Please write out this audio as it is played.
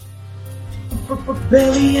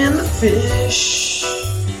Belly and the fish.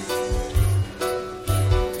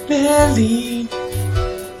 Belly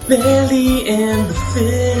and the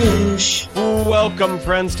fish. Welcome,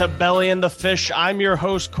 friends, to Belly and the Fish. I'm your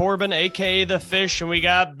host, Corbin, a.k.a. The Fish, and we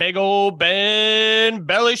got big old Ben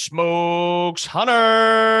Belly Smokes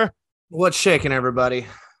Hunter. What's shaking, everybody?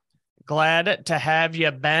 Glad to have you,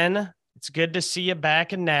 Ben. It's good to see you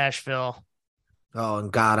back in Nashville. Oh, and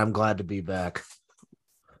God, I'm glad to be back.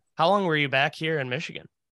 How long were you back here in Michigan?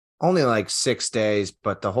 Only like 6 days,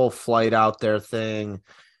 but the whole flight out there thing,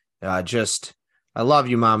 I love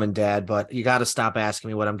you, Mom and Dad, but you got to stop asking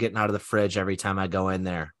me what I'm getting out of the fridge every time I go in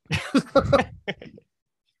there.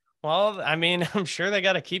 Well, I mean, I'm sure they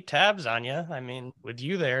got to keep tabs on you. I mean, with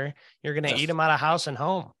you there, you're going to eat them out of house and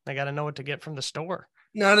home. They got to know what to get from the store.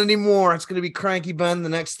 Not anymore. It's going to be Cranky Ben the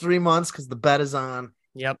next 3 months because the bet is on.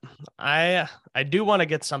 Yep. I do want to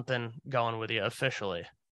get something going with you officially.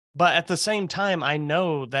 But at the same time, I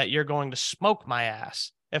know that you're going to smoke my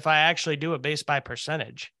ass if I actually do it based by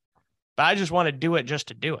percentage. But I just want to do it just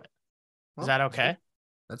to do it. Is that okay?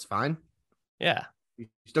 That's fine. Yeah. You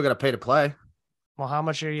still got to pay to play. Well, how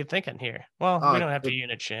much are you thinking here? Well, we don't have to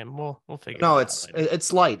unit shame. We'll figure it out. No, later.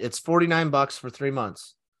 it's light. It's $49 for 3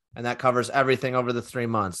 months. And that covers everything over the 3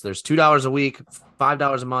 months. There's $2 a week,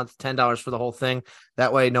 $5 a month, $10 for the whole thing.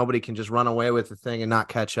 That way nobody can just run away with the thing and not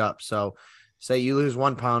catch up. So say you lose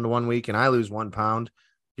 1 pound 1 week and I lose 1 pound,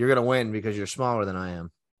 you're going to win because you're smaller than I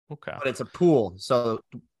am. Okay. But it's a pool. So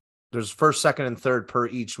there's first, second, and third per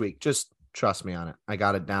each week. Just trust me on it. I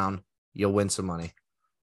got it down. You'll win some money.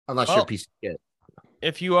 Unless you're a piece of shit.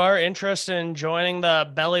 If you are interested in joining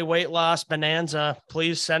the Belly Weight Loss Bonanza,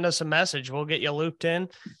 please send us a message. We'll get you looped in.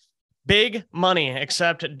 Big money,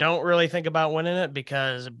 except don't really think about winning it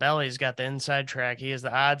because Belly's got the inside track. He is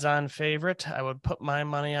the odds-on favorite. I would put my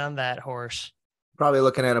money on that horse. Probably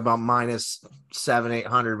looking at about minus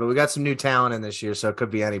 700-800, but we got some new talent in this year, so it could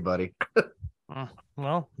be anybody.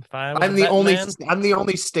 Well, if I'm the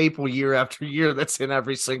only staple year after year that's in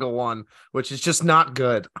every single one, which is just not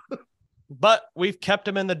good. But we've kept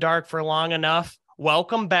him in the dark for long enough.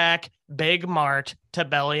 Welcome back, Big Mart, to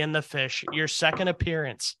Belly and the Fish, your second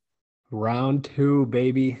appearance. Round 2,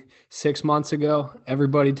 baby. 6 months ago,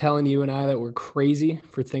 everybody telling you and I that we're crazy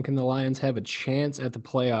for thinking the Lions have a chance at the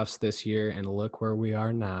playoffs this year, and look where we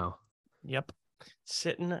are now. Yep.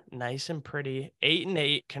 Sitting nice and pretty,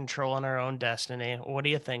 8-8, controlling our own destiny. What do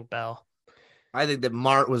you think, Bell? I think that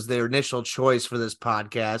Mart was their initial choice for this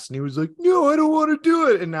podcast, and he was like, no, I don't want to do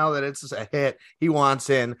it. And now that it's a hit, he wants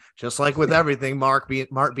in, just like with everything, Mart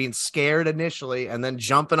being scared initially and then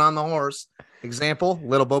jumping on the horse. Example,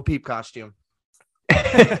 little Bo Peep costume.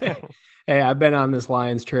 Hey, I've been on this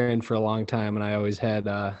Lions train for a long time, and I always had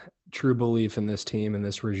true belief in this team and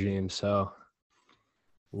this regime. So,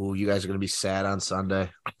 ooh, you guys are going to be sad on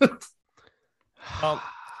Sunday. Well,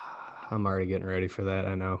 I'm already getting ready for that.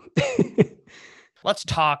 I know. Let's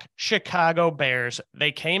talk Chicago Bears.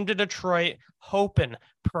 They came to Detroit hoping,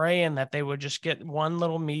 praying that they would just get one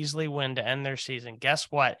little measly win to end their season.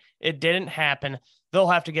 Guess what? It didn't happen. They'll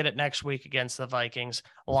have to get it next week against the Vikings.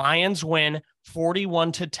 Lions win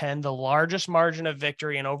 41-10, the largest margin of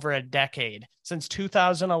victory in over a decade since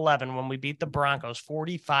 2011 when we beat the Broncos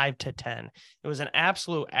 45-10. It was an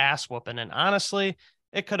absolute ass whooping. And honestly,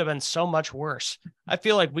 it could have been so much worse. I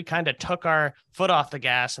feel like we kind of took our foot off the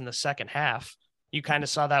gas in the second half. You kind of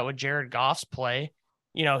saw that with Jared Goff's play.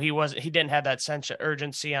 You know, he didn't have that sense of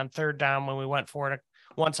urgency on third down when we went for it.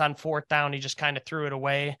 Once on fourth down, he just kind of threw it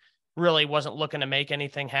away. Really wasn't looking to make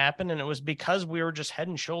anything happen. And it was because we were just head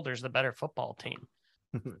and shoulders the better football team.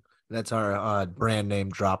 That's our brand name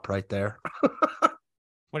drop right there.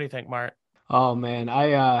 What do you think, Mart? Oh, man,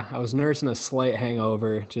 I was nursing a slight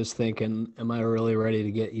hangover, just thinking, am I really ready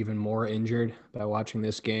to get even more injured by watching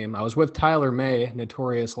this game? I was with Tyler May,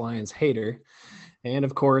 notorious Lions hater, and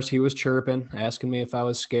of course he was chirping, asking me if I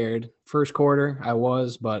was scared. First quarter, I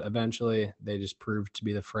was, but eventually they just proved to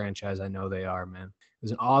be the franchise I know they are, man. It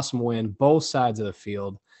was an awesome win, both sides of the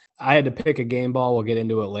field. I had to pick a game ball. We'll get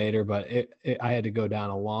into it later, but I had to go down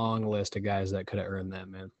a long list of guys that could have earned that,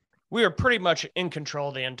 man. We were pretty much in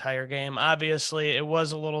control the entire game. Obviously, it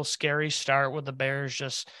was a little scary start with the Bears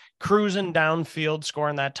just cruising downfield,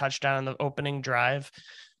 scoring that touchdown in the opening drive.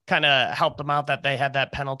 Kind of helped them out that they had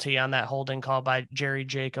that penalty on that holding call by Jerry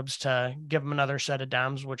Jacobs to give them another set of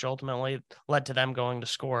downs, which ultimately led to them going to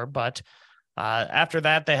score. But after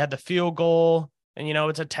that, they had the field goal. And, you know,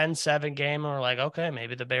 it's a 10-7 game. And we're like, okay,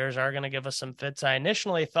 maybe the Bears are going to give us some fits. I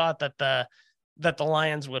initially thought that the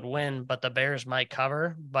Lions would win, but the Bears might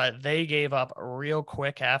cover. But they gave up real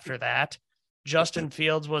quick after that. Justin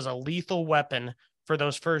Fields was a lethal weapon for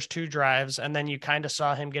those first 2 drives. And then you kind of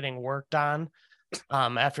saw him getting worked on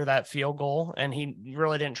after that field goal. And he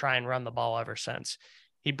really didn't try and run the ball ever since.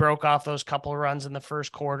 He broke off those couple of runs in the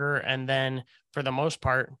first quarter. And then for the most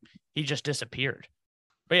part, he just disappeared.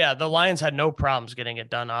 But yeah, the Lions had no problems getting it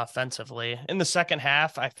done offensively. In the second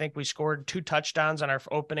half, I think we scored 2 touchdowns on our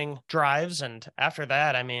opening drives. And after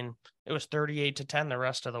that, I mean, it was 38-10 the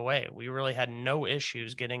rest of the way. We really had no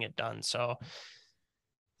issues getting it done. So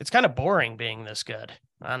it's kind of boring being this good,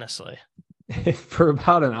 honestly. For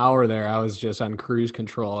about an hour there, I was just on cruise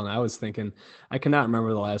control, and I was thinking, I cannot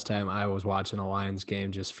remember the last time I was watching a Lions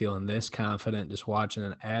game just feeling this confident, just watching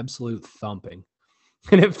an absolute thumping.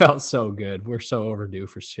 And it felt so good. We're so overdue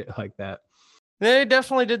for shit like that. They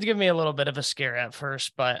definitely did give me a little bit of a scare at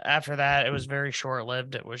first, but after that, it was very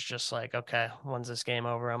short-lived. It was just like, okay, when's this game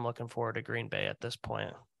over? I'm looking forward to Green Bay at this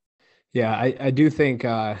point. Yeah, I do think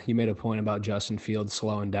you made a point about Justin Fields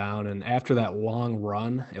slowing down. And after that long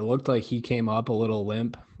run, it looked like he came up a little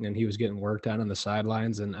limp and he was getting worked on the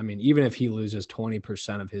sidelines. And I mean, even if he loses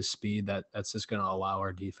 20% of his speed, that's just going to allow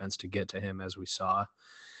our defense to get to him, as we saw.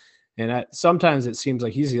 And sometimes it seems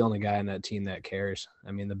like he's the only guy in that team that cares.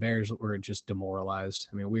 I mean, the Bears were just demoralized.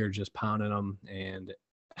 I mean, we were just pounding them, and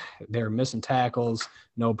they were missing tackles,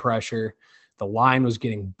 no pressure. The line was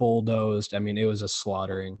getting bulldozed. I mean, it was a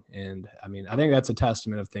slaughtering. And I mean, I think that's a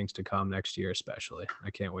testament of things to come next year, especially.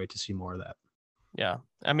 I can't wait to see more of that. Yeah.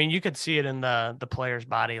 I mean, you could see it in the players'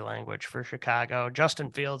 body language for Chicago.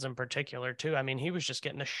 Justin Fields in particular, too. I mean, he was just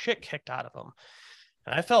getting the shit kicked out of him.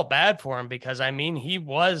 And I felt bad for him because, I mean, he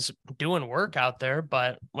was doing work out there,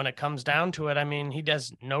 but when it comes down to it, I mean, he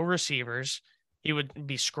does no receivers. He would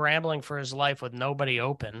be scrambling for his life with nobody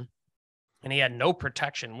open, and he had no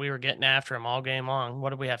protection. We were getting after him all game long. What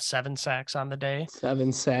did we have, 7 sacks on the day?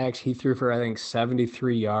 7 sacks. He threw for, I think,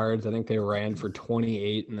 73 yards. I think they ran for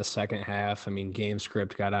 28 in the second half. I mean, game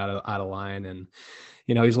script got out of line, and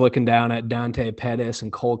you know, he's looking down at Dante Pettis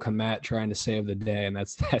and Cole Kmet trying to save the day, and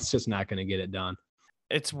that's just not going to get it done.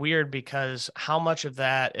 It's weird because how much of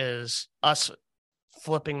that is us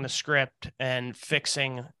flipping the script and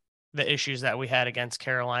fixing the issues that we had against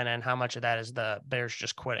Carolina, and how much of that is the Bears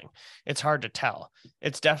just quitting? It's hard to tell.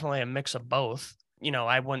 It's definitely a mix of both. You know,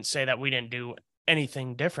 I wouldn't say that we didn't do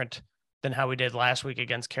anything different than how we did last week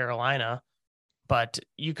against Carolina, but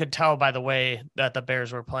you could tell by the way that the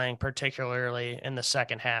Bears were playing, particularly in the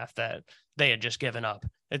second half, that they had just given up.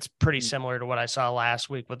 It's pretty similar to what I saw last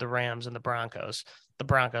week with the Rams and the Broncos. The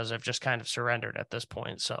Broncos have just kind of surrendered at this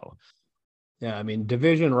point. So, yeah, I mean,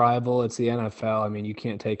 division rival, it's the NFL. I mean, you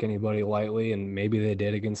can't take anybody lightly, and maybe they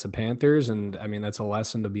did against the Panthers. And I mean, that's a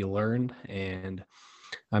lesson to be learned. And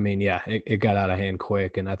I mean, yeah, it got out of hand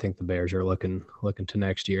quick. And I think the Bears are looking to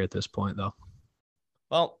next year at this point, though.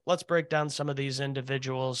 Well, let's break down some of these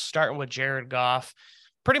individuals, starting with Jared Goff.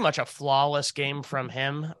 Pretty much a flawless game from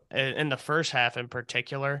him in the first half in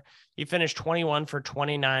particular. He finished 21 for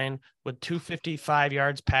 29 with 255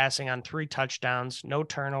 yards passing on 3 touchdowns, no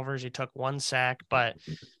turnovers. He took 1 sack, but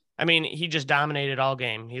I mean, he just dominated all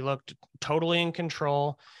game. He looked totally in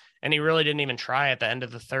control, and he really didn't even try at the end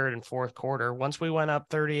of the third and fourth quarter. Once we went up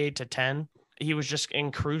 38-10, he was just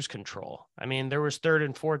in cruise control. I mean, there was third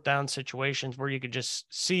and fourth down situations where you could just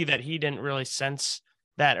see that he didn't really sense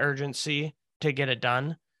that urgency to get it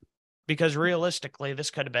done, because realistically,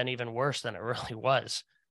 this could have been even worse than it really was.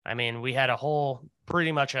 I mean, we had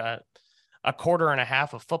pretty much a quarter and a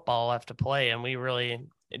half of football left to play, and we really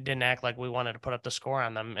didn't act like we wanted to put up the score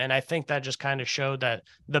on them. And I think that just kind of showed that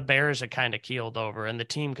the Bears had kind of keeled over, and the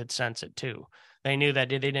team could sense it too. They knew that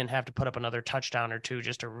they didn't have to put up another touchdown or two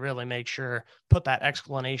just to really make sure, put that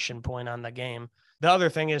exclamation point on the game. The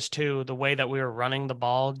other thing is too, the way that we were running the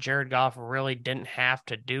ball, Jared Goff really didn't have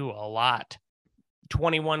to do a lot.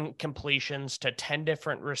 21 completions to 10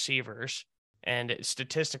 different receivers. And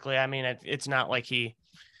statistically, I mean, it's not like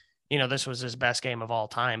this was his best game of all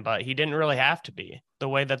time, but he didn't really have to be. The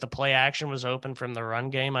way that the play action was open from the run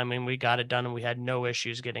game, I mean, we got it done and we had no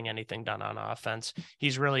issues getting anything done on offense.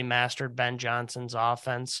 He's really mastered Ben Johnson's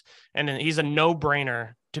offense, and he's a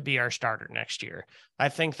no-brainer to be our starter next year. I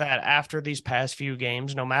think that after these past few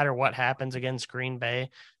games, no matter what happens against Green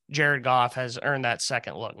Bay, Jared Goff has earned that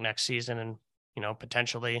second look next season, and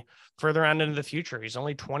potentially further on into the future. He's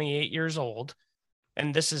only 28 years old,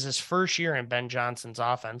 and this is his first year in Ben Johnson's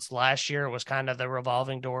offense. Last year, it was kind of the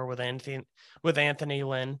revolving door with Anthony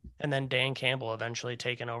Lynn, and then Dan Campbell eventually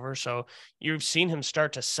taking over. So you've seen him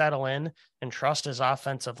start to settle in and trust his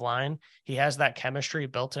offensive line. He has that chemistry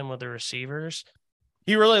built in with the receivers.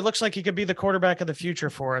 He really looks like he could be the quarterback of the future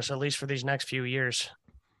for us, at least for these next few years.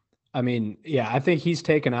 I mean, yeah, I think he's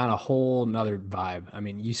taken on a whole nother vibe. I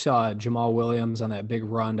mean, you saw Jamal Williams on that big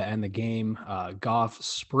run to end the game. Goff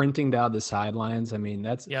sprinting down the sidelines. I mean,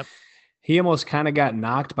 Yep. he almost kind of got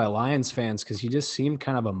knocked by Lions fans because he just seemed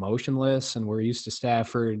kind of emotionless. And we're used to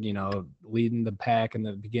Stafford, leading the pack in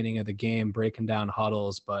the beginning of the game, breaking down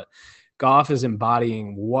huddles. But Goff is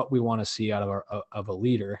embodying what we want to see out of a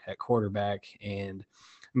leader at quarterback. And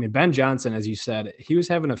I mean, Ben Johnson, as you said, he was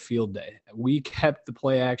having a field day. We kept the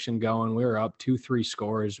play action going. We were up 2-3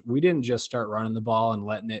 scores. We didn't just start running the ball and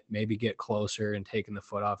letting it maybe get closer and taking the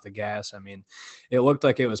foot off the gas. I mean, it looked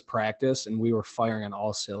like it was practice and we were firing on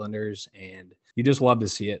all cylinders, and you just love to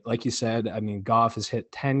see it. Like you said, I mean, Goff has hit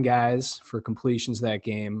 10 guys for completions that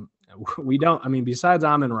game. Besides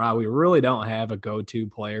Amon-Ra, we really don't have a go-to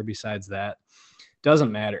player besides that.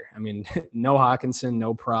 Doesn't matter. I mean, no Hawkinson,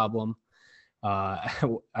 no problem.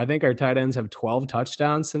 I think our tight ends have 12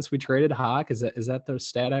 touchdowns since we traded Hawk. Is that the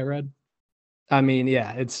stat I read? I mean,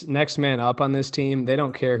 yeah, it's next man up on this team. They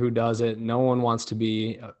don't care who does it. No one wants to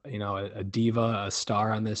be, a diva, a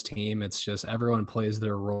star on this team. It's just everyone plays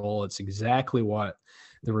their role. It's exactly what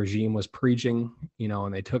the regime was preaching,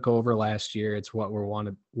 and they took over last year. It's what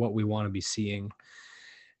we want to be seeing.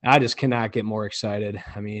 I just cannot get more excited.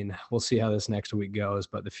 I mean, we'll see how this next week goes,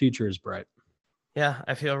 but the future is bright. Yeah,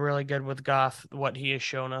 I feel really good with Goff, what he has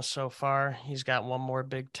shown us so far. He's got one more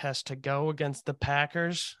big test to go against the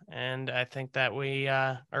Packers, and I think that we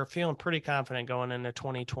are feeling pretty confident going into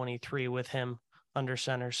 2023 with him under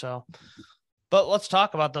center. But let's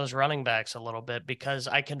talk about those running backs a little bit, because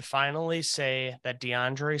I can finally say that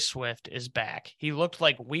DeAndre Swift is back. He looked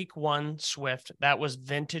like week 1 Swift. That was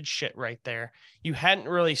vintage shit right there. You hadn't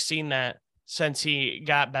really seen that since he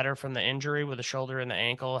got better from the injury with the shoulder and the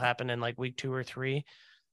ankle, happened in like week 2 or 3.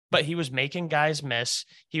 But he was making guys miss.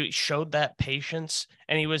 He showed that patience,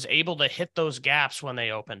 and he was able to hit those gaps when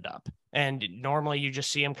they opened up. And normally you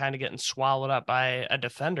just see him kind of getting swallowed up by a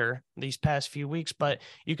defender these past few weeks, but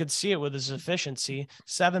you could see it with his efficiency,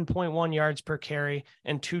 7.1 yards per carry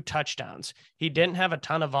and 2 touchdowns. He didn't have a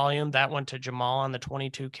ton of volume. That went to Jamal on the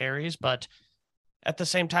 22 carries, but at the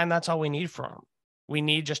same time, that's all we need from him. We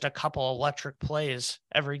need just a couple electric plays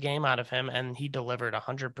every game out of him, and he delivered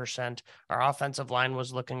 100%. Our offensive line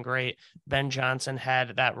was looking great. Ben Johnson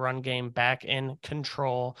had that run game back in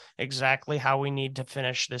control, exactly how we need to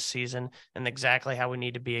finish this season and exactly how we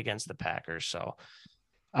need to be against the Packers. So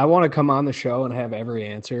I want to come on the show and have every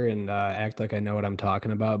answer and act like I know what I'm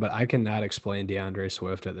talking about, but I cannot explain DeAndre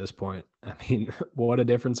Swift at this point. I mean, what a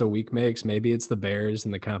difference a week makes. Maybe it's the Bears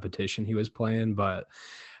and the competition he was playing, but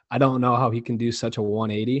I don't know how he can do such a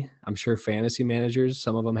 180. I'm sure fantasy managers,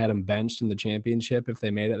 some of them had him benched in the championship if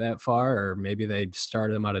they made it that far, or maybe they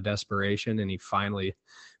started him out of desperation and he finally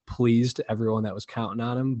pleased everyone that was counting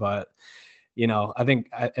on him. But, I think,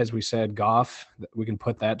 as we said, Goff, we can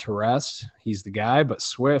put that to rest. He's the guy. But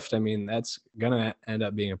Swift, I mean, that's going to end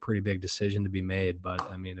up being a pretty big decision to be made. But,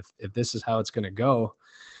 I mean, if this is how it's going to go,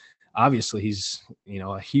 obviously he's,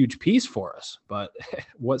 a huge piece for us, but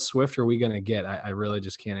what Swift are we going to get? I really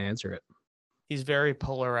just can't answer it. He's very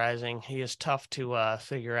polarizing. He is tough to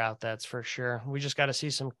figure out. That's for sure. We just got to see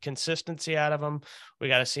some consistency out of him. We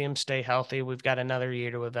got to see him stay healthy. We've got another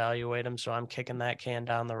year to evaluate him. So I'm kicking that can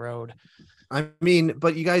down the road. I mean,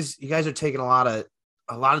 but you guys are taking a lot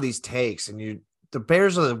of these takes, and the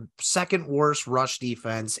Bears are the second worst rush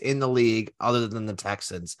defense in the league other than the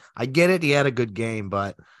Texans. I get it. He had a good game,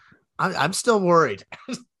 but I'm still worried.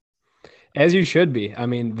 As you should be. I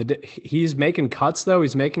mean, he's making cuts, though.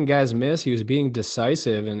 He's making guys miss. He was being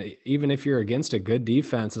decisive. And even if you're against a good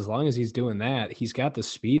defense, as long as he's doing that, he's got the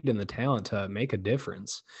speed and the talent to make a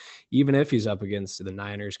difference. Even if he's up against the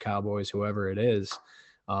Niners, Cowboys, whoever it is.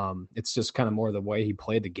 It's just kind of more the way he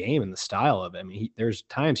played the game and the style of it. I mean, there's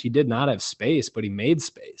times he did not have space, but he made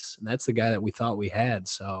space. And that's the guy that we thought we had.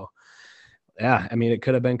 So, yeah, I mean, it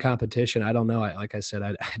could have been competition. I don't know. Like I said,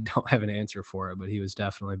 I don't have an answer for it, but he was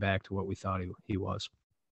definitely back to what we thought he was.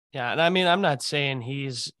 Yeah, and I mean, I'm not saying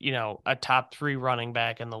he's, a top 3 running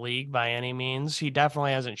back in the league by any means. He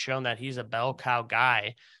definitely hasn't shown that he's a bell cow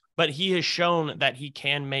guy, but he has shown that he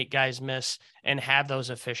can make guys miss and have those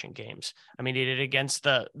efficient games. I mean, he did it against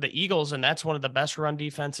the Eagles, and that's one of the best run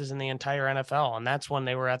defenses in the entire NFL, and that's when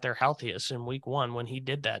they were at their healthiest in week 1 when he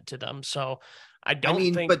did that to them. So I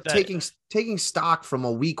think but that taking stock from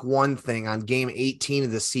a week 1 thing on game 18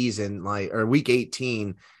 of the season, or week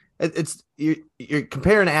 18, you're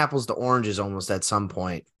comparing apples to oranges almost at some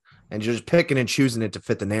point, and you're just picking and choosing it to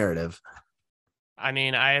fit the narrative. I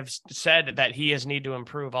mean, I have said that he has need to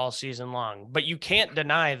improve all season long, but you can't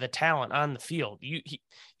deny the talent on the field.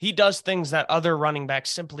 He does things that other running backs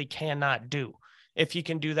simply cannot do. if he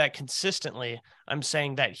can do that consistently, I'm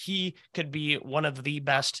saying that he could be one of the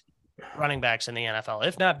best running backs in the NFL,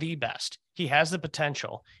 if not the best. He has the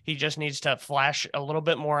potential. He just needs to flash a little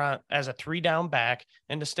bit more as a 3-down back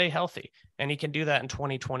and to stay healthy. And he can do that in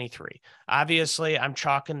 2023. Obviously, I'm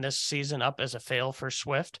chalking this season up as a fail for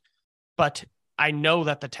Swift, but I know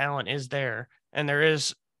that the talent is there and there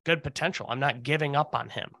is good potential. I'm not giving up on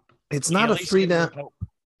him. It's not a 3-down.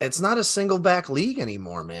 It's not a single back league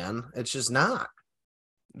anymore, man. It's just not.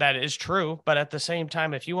 That is true. But at the same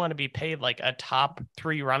time, if you want to be paid like a top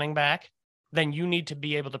 3 running back, then you need to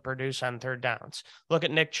be able to produce on third downs. Look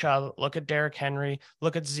at Nick Chubb, look at Derrick Henry,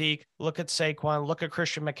 look at Zeke, look at Saquon, look at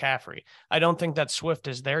Christian McCaffrey. I don't think that Swift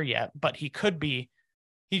is there yet, but he could be.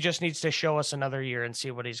 He just needs to show us another year and see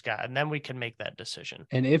what he's got, and then we can make that decision.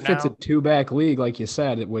 And if it's a 2-back league, like you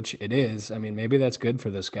said, which it is, I mean, maybe that's good for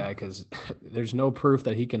this guy because there's no proof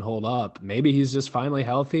that he can hold up. Maybe he's just finally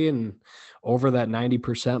healthy and over that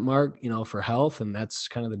 90% mark, for health, and that's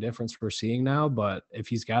kind of the difference we're seeing now. But if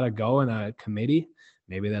he's got to go in a committee,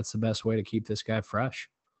 maybe that's the best way to keep this guy fresh.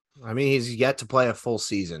 I mean, he's yet to play a full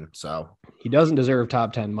season, so he doesn't deserve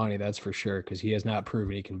top 10 money, that's for sure, because he has not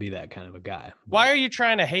proven he can be that kind of a guy. Why are you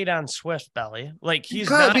trying to hate on Swift, Belly? Like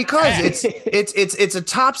because it's a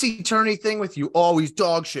topsy-turvy thing with you. Oh, he's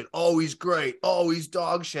dog shit. Oh, he's great. Oh, he's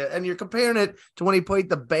dog shit. And you're comparing it to when he played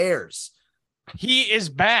the Bears. He is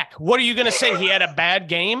back. What are you going to say? He had a bad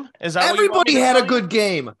game? Is that everybody had a good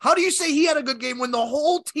game? How do you say he had a good game when the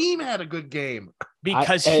whole team had a good game?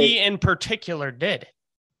 Because he in particular did.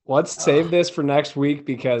 Let's save this for next week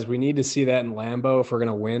because we need to see that in Lambeau if we're going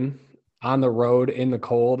to win on the road in the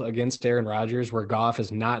cold against Aaron Rodgers, where Goff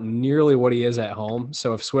is not nearly what he is at home.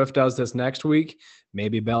 So if Swift does this next week,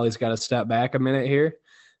 maybe Belly's got to step back a minute here.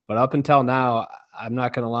 But up until now, I'm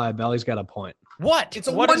not going to lie, Belly's got a point. What? It's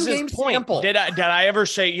a what one-game sample. Did I ever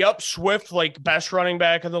say, yep, Swift, like best running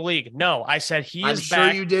back in the league? No, I said he is back. I'm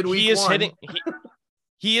sure you did week one.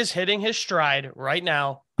 He is hitting his stride right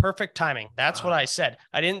now. Perfect timing. That's what I said.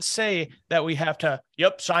 I didn't say that we have to,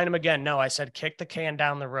 sign him again. No, I said kick the can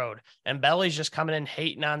down the road. And Belly's just coming in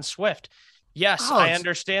hating on Swift. Yes, I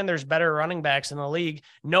understand there's better running backs in the league.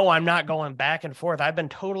 No, I'm not going back and forth. I've been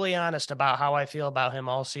totally honest about how I feel about him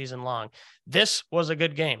all season long. This was a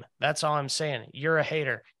good game. That's all I'm saying. You're a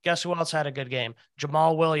hater. Guess who else had a good game?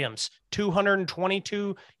 Jamal Williams,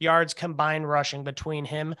 222 yards combined rushing between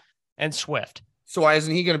him and Swift. So why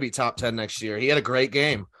isn't he going to be top 10 next year? He had a great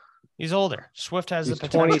game. He's older. Swift has the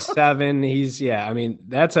potential. 27.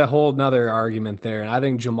 That's a whole nother argument there. And I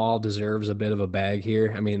think Jamal deserves a bit of a bag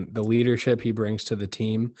here. The leadership he brings to the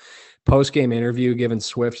team, post-game interview, giving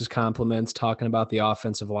Swift his compliments, talking about the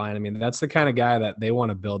offensive line. That's the kind of guy that they want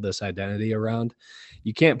to build this identity around.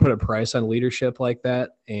 You can't put a price on leadership like that.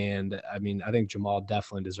 And I think Jamal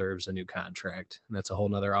definitely deserves a new contract. And that's a whole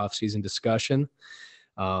nother offseason discussion.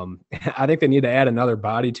 I think they need to add another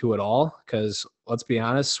body to it all because let's be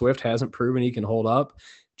honest, Swift hasn't proven he can hold up.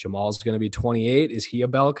 Jamal's going to be 28. Is he a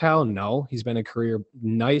bell cow? No, he's been a career,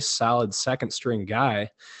 nice, solid second string guy.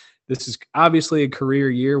 This is obviously a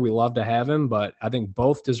career year. We love to have him, but I think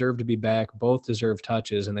both deserve to be back. Both deserve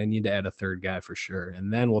touches, and they need to add a third guy for sure.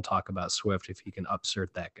 And then we'll talk about Swift if he can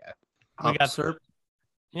upsert that guy.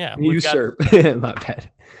 Usurp. My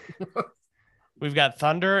bad. We've got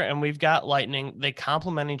Thunder and we've got Lightning. They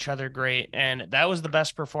complement each other great. And that was the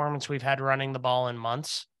best performance we've had running the ball in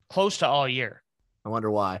months, close to all year. I wonder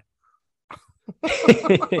why.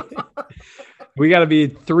 We got to be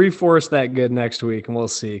 3/4 that good next week, and we'll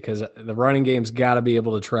see because the running game's got to be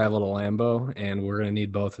able to travel to Lambeau, and we're going to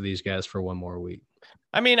need both of these guys for one more week.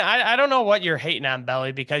 I don't know what you're hating on,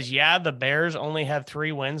 Belly, because, the Bears only have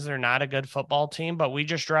 3 wins. They're not a good football team, but we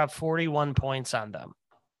just dropped 41 points on them.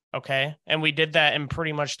 Okay. And we did that in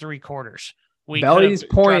pretty much 3 quarters. Belly's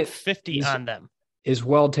point 50 on them is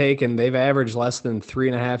well taken. They've averaged less than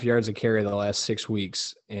 3.5 yards a carry the last 6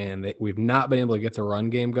 weeks. And we've not been able to get the run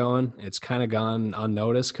game going. It's kind of gone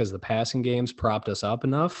unnoticed because the passing games propped us up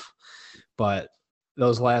enough. But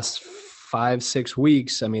those last 5-6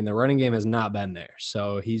 weeks, the running game has not been there.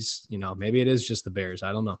 So he's, maybe it is just the Bears.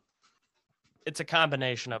 I don't know. It's a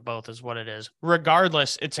combination of both is what it is.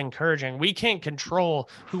 Regardless, it's encouraging. We can't control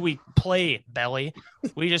who we play, Belly.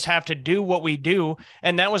 We just have to do what we do.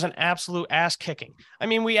 And that was an absolute ass kicking.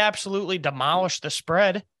 We absolutely demolished the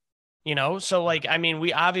spread, So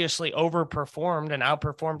we obviously overperformed and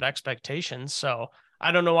outperformed expectations. So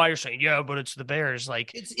I don't know why you're saying, but it's the Bears.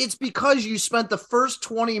 It's because you spent the first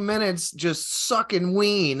 20 minutes just sucking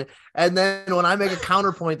ween. And then when I make a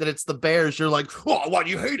counterpoint that it's the Bears, you're like, oh, why do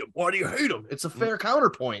you hate him? Why do you hate him? It's a fair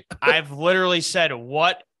counterpoint. I've literally said,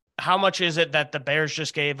 what how much is it that the Bears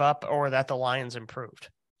just gave up or that the Lions improved?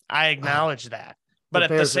 I acknowledge that. But at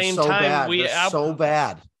the same time, They're so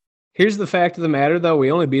bad. Here's the fact of the matter, though.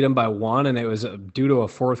 We only beat them by 1, and it was due to a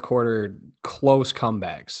fourth quarter close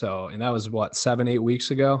comeback. So, and that was what, 7-8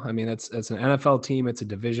 weeks ago. I mean, it's an NFL team. It's a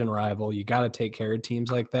division rival. You got to take care of teams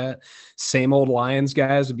like that. Same old Lions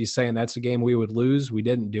guys would be saying that's a game we would lose. We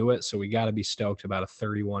didn't do it, so we got to be stoked about a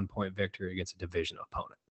 31-point victory against a division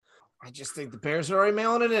opponent. I just think the Bears are already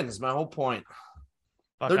mailing it in. Is my whole point.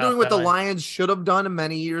 Fuck They're off, doing what the Belly. Lions should have done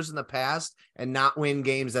many years in the past and not win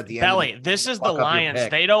games at the end. Belly, this is the Lions.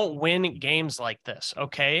 They don't win games like this,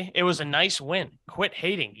 okay? It was a nice win. Quit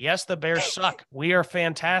hating. Yes, the Bears suck. We are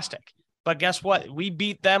fantastic. But guess what? We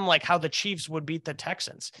beat them like how the Chiefs would beat the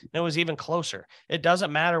Texans. It was even closer. It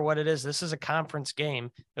doesn't matter what it is. This is a conference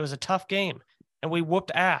game. It was a tough game, and we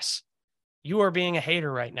whooped ass. You are being a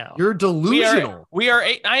hater right now. You're delusional. We are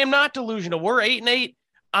 8. I am not delusional. We're 8-8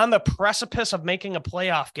 on the precipice of making a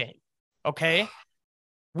playoff game. Okay.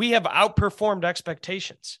 We have outperformed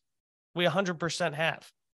expectations. We 100% have.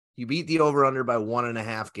 You beat the over-under by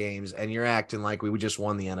 1.5 games, and you're acting like we just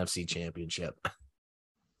won the NFC Championship.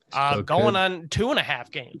 Going on 2.5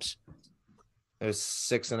 games. It was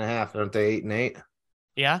 6.5. Aren't they 8-8?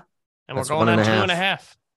 Yeah. And That's we're going on 1.5.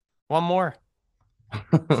 2.5. One more.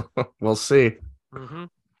 We'll see. Mm-hmm.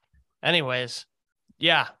 Anyways,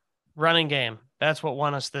 yeah, running game. That's what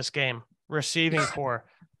won us this game. Receiving core,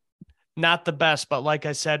 not the best, but like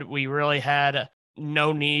I said, we really had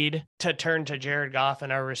no need to turn to Jared Goff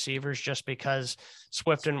and our receivers just because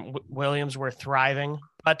Swift and Williams were thriving.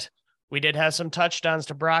 But we did have some touchdowns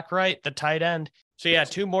to Brock Wright, the tight end. So yeah,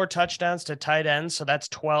 2 more touchdowns to tight ends. So that's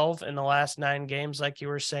 12 in the last 9 games, like you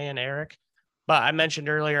were saying, Eric. But I mentioned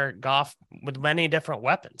earlier, Goff with many different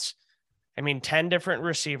weapons. I mean, 10 different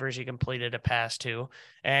receivers he completed a pass to,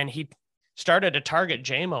 and he started to target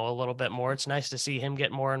JMO a little bit more. It's nice to see him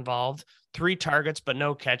get more involved. 3 targets, but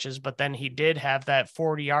no catches. But then he did have that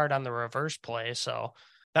 40-yard on the reverse play. So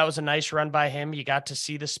that was a nice run by him. You got to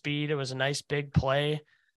see the speed. It was a nice big play.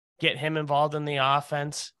 Get him involved in the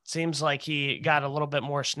offense. Seems like he got a little bit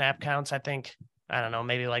more snap counts. I think, I don't know,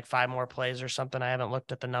 maybe like 5 more plays or something. I haven't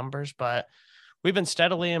looked at the numbers, but we've been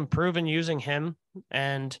steadily improving using him,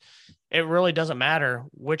 and it really doesn't matter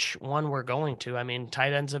which one we're going to. I mean,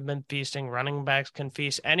 tight ends have been feasting, running backs can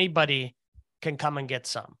feast. Anybody can come and get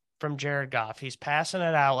some from Jared Goff. He's passing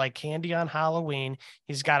it out like candy on Halloween.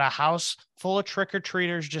 He's got a house full of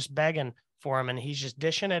trick-or-treaters just begging for him, and he's just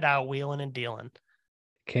dishing it out, wheeling and dealing.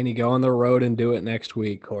 Can he go on the road and do it next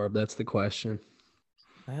week, Corb? That's the question.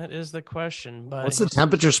 That is the question. But what's the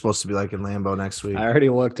temperature supposed to be like in Lambeau next week? I already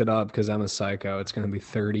looked it up because I'm a psycho. It's going to be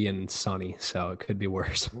 30 and sunny, so it could be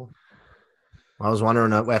worse. I was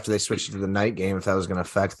wondering after they switched to the night game if that was going to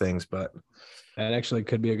affect things, but that actually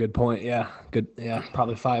could be a good point. Yeah, good. Yeah,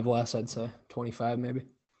 probably 5 less, I'd say 25 maybe.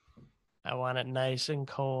 I want it nice and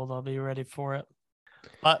cold. I'll be ready for it.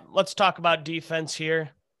 But let's talk about defense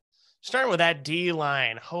here. Starting with that D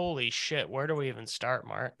line. Holy shit. Where do we even start,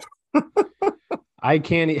 Mark? I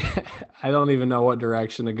don't even know what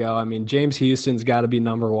direction to go. I mean, James Houston's got to be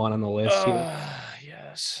number 1 on the list here.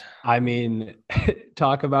 Yes. I mean,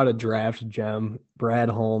 talk about a draft gem. Brad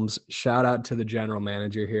Holmes, shout out to the general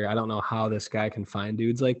manager here. I don't know how this guy can find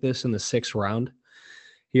dudes like this in the 6th round.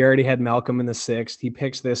 He already had Malcolm in the 6th. He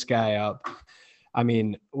picks this guy up. I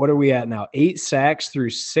mean, what are we at now? 8 sacks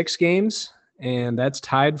through 6 games. And that's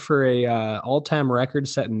tied for a all-time record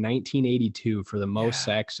set in 1982 for the most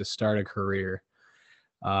sacks to start a career.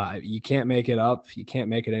 You can't make it up. You can't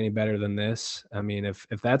make it any better than this. I mean, if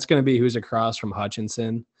that's going to be who's across from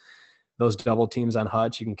Hutchinson, those double teams on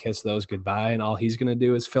Hutch, you can kiss those goodbye. And all he's going to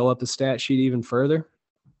do is fill up the stat sheet even further.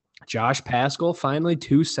 Josh Paschal, finally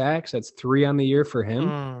 2 sacks. That's 3 on the year for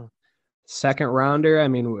him. 2nd rounder. I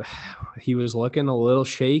mean, he was looking a little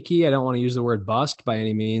shaky. I don't want to use the word bust by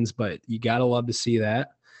any means, but you got to love to see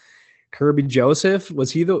that. Kirby Joseph,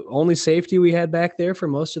 was he the only safety we had back there for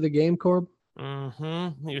most of the game, Corb?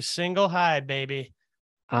 Mm-hmm. He was single high, baby.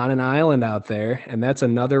 On an island out there, and that's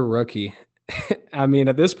another rookie. I mean,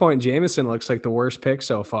 at this point, Jameson looks like the worst pick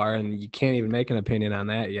so far, and you can't even make an opinion on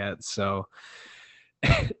that yet. So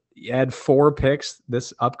you had 4 picks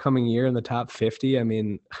this upcoming year in the top 50. I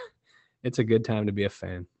mean, it's a good time to be a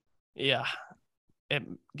fan. Yeah. it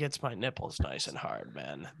gets my nipples nice and hard,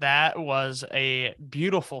 man. That was a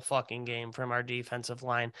beautiful fucking game from our defensive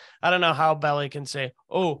line. I don't know how Belly can say,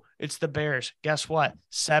 oh, it's the Bears. Guess what?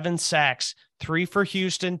 7 sacks, 3 for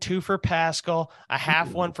Houston, 2 for Pascal, a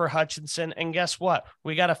half one for Hutchinson. And guess what?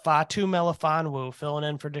 We got a Fatu Melifonwu filling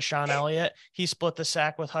in for Deshaun Elliott. He split the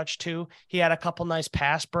sack with Hutch too. He had a couple nice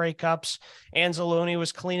pass breakups. Anzalone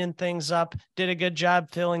was cleaning things up, did a good job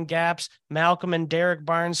filling gaps. Malcolm and Derek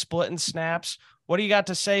Barnes splitting snaps. What do you got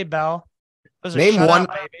to say, Bell?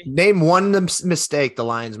 Name one mistake the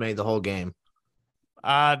Lions made the whole game.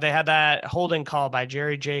 They had that holding call by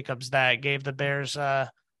Jerry Jacobs that gave the Bears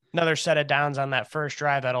another set of downs on that first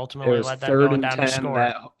drive that ultimately led them going down to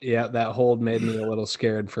score. That hold made me a little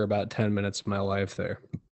scared for about 10 minutes of my life there.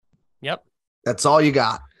 Yep. That's all you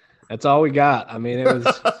got. That's all we got. I mean,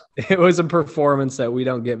 it was a performance that we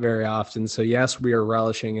don't get very often. So yes, we are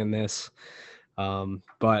relishing in this.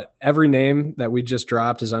 But every name that we just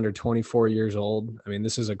dropped is under 24 years old. I mean,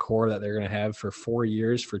 this is a core that they're going to have for 4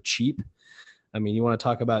 years for cheap. I mean, you want to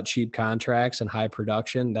talk about cheap contracts and high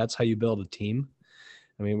production. That's how you build a team.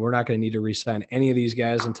 I mean, we're not going to need to re-sign any of these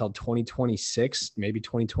guys until 2026, maybe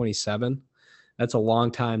 2027. That's a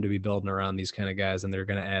long time to be building around these kind of guys, and they're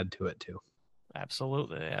going to add to it too.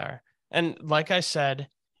 Absolutely, they are. And like I said,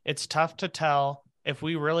 it's tough to tell if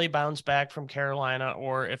we really bounce back from Carolina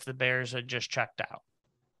or if the Bears had just checked out.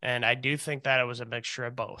 And I do think that it was a mixture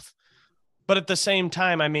of both. But at the same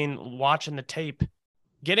time, I mean, watching the tape,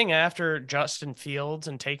 getting after Justin Fields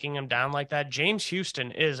and taking him down like that, James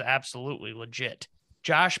Houston is absolutely legit.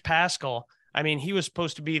 Josh Pascal, I mean, he was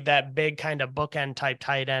supposed to be that big kind of bookend type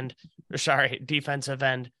defensive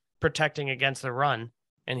end protecting against the run.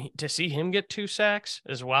 And to see him get 2 sacks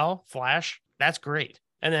as well, flash, that's great.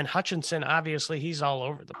 And then Hutchinson, obviously, he's all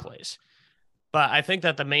over the place. But I think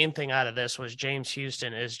that the main thing out of this was James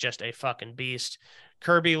Houston is just a fucking beast.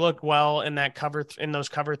 Kirby looked well in that in those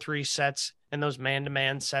cover 3 sets, and those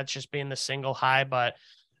man-to-man sets, just being the single high. But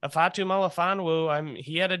Fatu Melifonwu,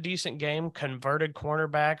 he had a decent game, converted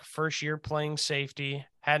cornerback, first year playing safety,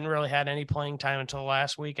 hadn't really had any playing time until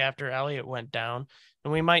last week after Elliott went down.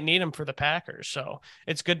 And we might need him for the Packers. So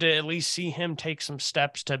it's good to at least see him take some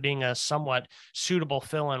steps to being a somewhat suitable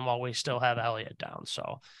fill-in while we still have Elliott down.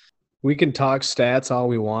 So we can talk stats all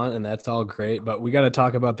we want, and that's all great, but we got to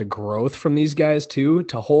talk about the growth from these guys too,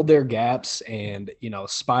 to hold their gaps and,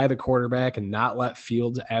 spy the quarterback and not let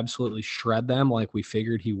Fields absolutely shred them like we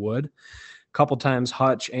figured he would. A couple times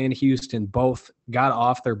Hutch and Houston both got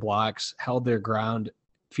off their blocks, held their ground.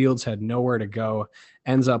 Fields had nowhere to go,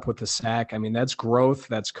 ends up with the sack. I mean, that's growth,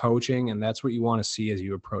 that's coaching, and that's what you want to see as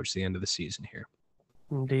you approach the end of the season here.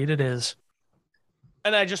 Indeed it is.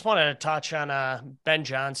 And I just want to touch on Ben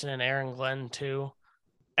Johnson and Aaron Glenn too.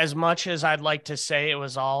 As much as I'd like to say it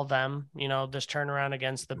was all them, this turnaround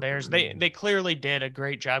against the Bears, they clearly did a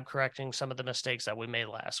great job correcting some of the mistakes that we made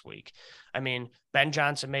last week. I mean, Ben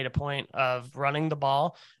Johnson made a point of running the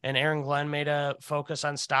ball, and Aaron Glenn made a focus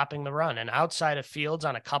on stopping the run. And outside of Fields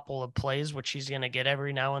on a couple of plays, which he's going to get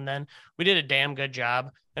every now and then, we did a damn good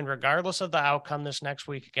job. And regardless of the outcome this next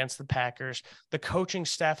week against the Packers, the coaching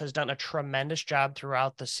staff has done a tremendous job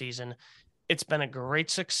throughout the season. It's been a great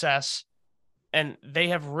success. And they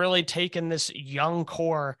have really taken this young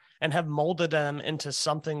core and have molded them into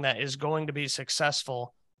something that is going to be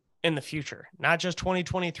successful in the future, not just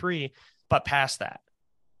 2023, but past that.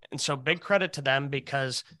 And so big credit to them,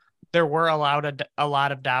 because there were a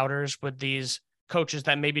lot of doubters with these coaches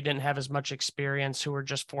that maybe didn't have as much experience, who were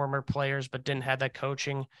just former players, but didn't have that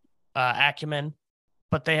coaching acumen.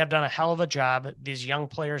 But they have done a hell of a job. These young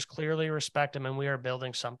players clearly respect them, and we are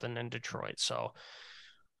building something in Detroit. So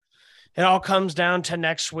it all comes down to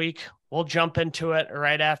next week. We'll jump into it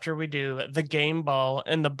right after we do the game ball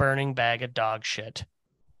and the burning bag of dog shit.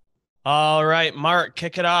 All right, Mark,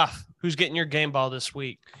 kick it off. Who's getting your game ball this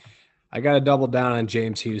week? I got to double down on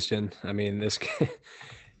James Houston. I mean, this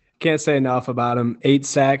can't say enough about him. 8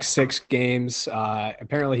 sacks, 6 games.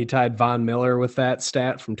 Apparently he tied Von Miller with that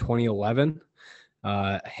stat from 2011.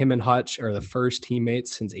 Him and Hutch are the first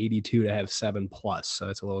teammates since 82 to have 7+. So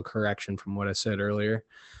that's a little correction from what I said earlier.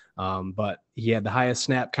 But he had the highest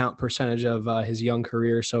snap count percentage of his young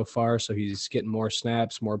career so far. So he's getting more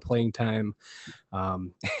snaps, more playing time.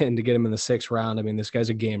 And to get him in the 6th round, I mean, this guy's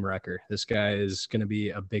a game wrecker. This guy is going to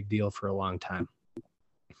be a big deal for a long time.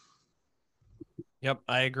 Yep,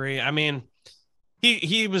 I agree. I mean,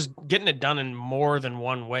 he was getting it done in more than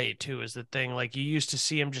one way too, is the thing. Like, you used to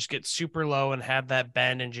see him just get super low and have that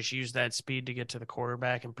bend and just use that speed to get to the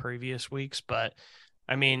quarterback in previous weeks. But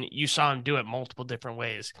I mean, you saw him do it multiple different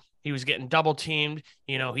ways. He was getting double teamed.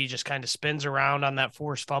 He just kind of spins around on that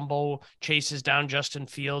forced fumble, chases down Justin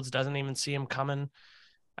Fields, doesn't even see him coming.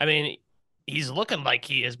 I mean, he's looking like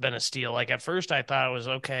he has been a steal. Like at first I thought it was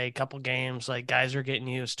okay, a couple games, like guys are getting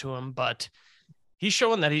used to him, but he's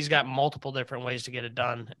showing that he's got multiple different ways to get it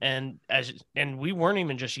done. And we weren't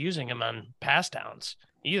even just using him on pass downs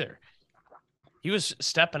either. He was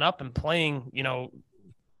stepping up and playing,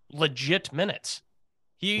 legit minutes.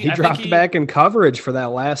 He dropped back in coverage for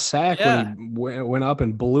that last sack when he went up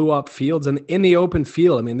and blew up Fields and in the open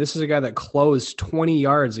field. I mean, this is a guy that closed 20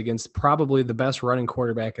 yards against probably the best running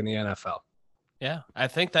quarterback in the NFL. Yeah, I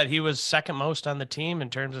think that he was second most on the team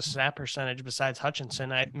in terms of snap percentage besides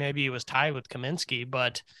Hutchinson. Maybe he was tied with Kaminsky,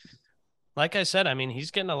 but like I said, I mean,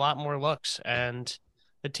 he's getting a lot more looks, and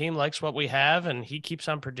the team likes what we have, and he keeps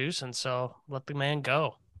on producing, so let the man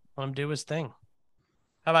go. Let him do his thing.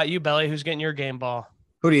 How about you, Belly? Who's getting your game ball?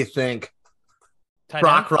 Who do you think?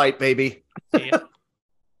 Brock Wright, baby.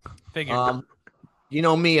 Figured. You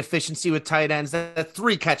know me, efficiency with tight ends. That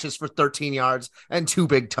 3 catches for 13 yards and 2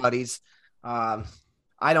 big tutties. I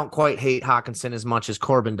don't quite hate Hawkinson as much as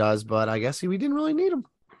Corbin does, but I guess we didn't really need him.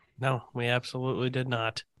 No, we absolutely did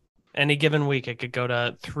not. Any given week, it could go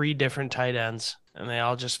to 3 different tight ends, and they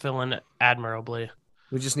all just fill in admirably.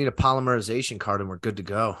 We just need a polymerization card, and we're good to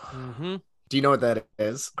go. Mm-hmm. Do you know what that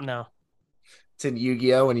is? No. It's in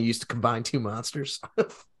Yu-Gi-Oh! When you used to combine 2 monsters.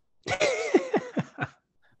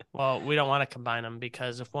 Well, we don't want to combine them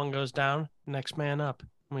because if one goes down, next man up.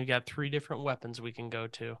 We got 3 different weapons we can go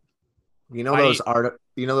to. Those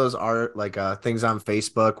art like things on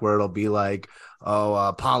Facebook where it'll be like,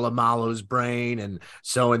 Palomalo's brain and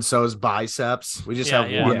so-and-so's biceps. We just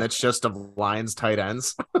have one that's just of Lions tight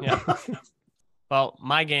ends. Yeah. Well,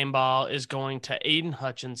 my game ball is going to Aiden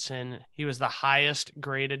Hutchinson. He was the highest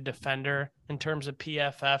graded defender in terms of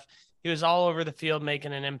PFF. He was all over the field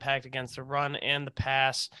making an impact against the run and the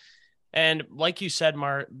pass. And like you said,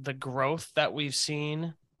 Mart, the growth that we've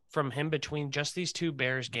seen from him between just these 2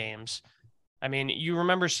 Bears games. I mean, you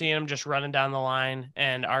remember seeing him just running down the line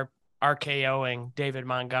and RKOing David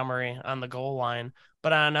Montgomery on the goal line.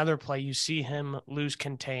 But on another play, you see him lose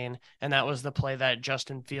contain, and that was the play that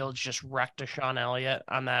Justin Fields just wrecked Deshaun Elliott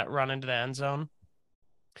on that run into the end zone.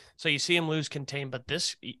 So you see him lose contain, but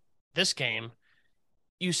this game,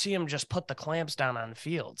 you see him just put the clamps down on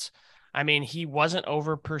Fields. I mean, he wasn't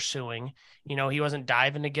over pursuing. He wasn't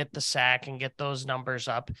diving to get the sack and get those numbers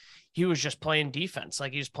up. He was just playing defense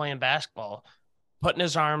like he was playing basketball, putting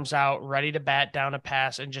his arms out, ready to bat down a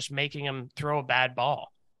pass and just making him throw a bad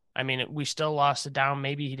ball. I mean, we still lost it down.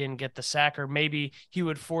 Maybe he didn't get the sack, or maybe he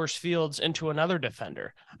would force Fields into another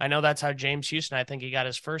defender. I know that's how James Houston, I think he got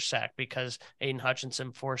his first sack because Aiden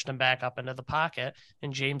Hutchinson forced him back up into the pocket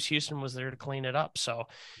and James Houston was there to clean it up. So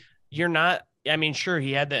sure,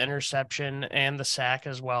 he had the interception and the sack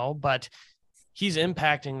as well, but he's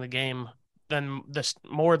impacting the game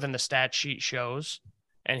more than the stat sheet shows.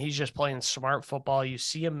 And he's just playing smart football. You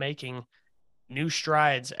see him making new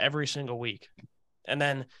strides every single week. And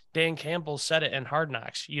then Dan Campbell said it in Hard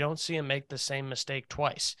Knocks. You don't see him make the same mistake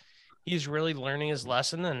twice. He's really learning his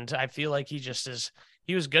lesson, and I feel like he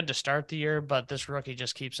was good to start the year, but this rookie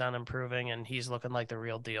just keeps on improving, and he's looking like the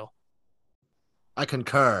real deal. I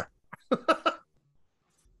concur.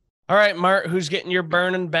 All right, Mart, who's getting your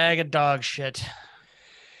burning bag of dog shit?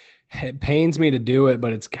 It pains me to do it,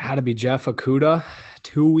 but it's got to be Jeff Okudah.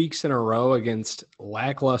 2 weeks in a row against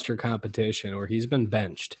lackluster competition where he's been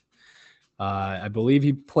benched. I believe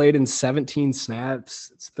he played in 17 snaps.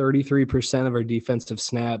 It's 33% of our defensive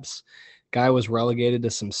snaps. Guy was relegated to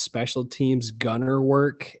some special teams gunner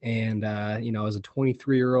work. And, as a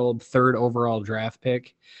 23-year-old 3rd overall draft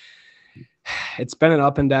pick, it's been an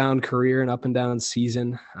up and down career, an up and down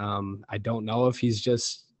season. I don't know if he's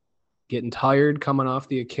just getting tired coming off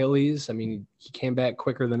the Achilles. I mean, he came back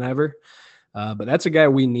quicker than ever. But that's a guy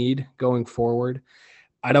we need going forward.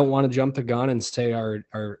 I don't want to jump the gun and say our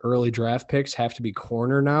early draft picks have to be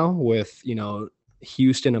corner now with,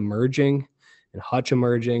 Houston emerging and Hutch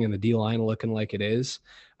emerging and the D-line looking like it is.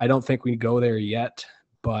 I don't think we go there yet,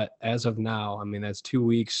 but as of now, I mean, that's 2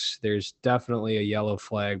 weeks. There's definitely a yellow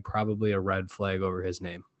flag, probably a red flag over his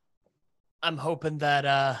name. I'm hoping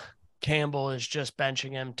that Campbell is just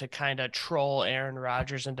benching him to kind of troll Aaron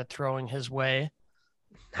Rodgers into throwing his way.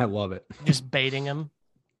 I love it. Just baiting him.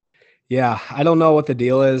 Yeah, I don't know what the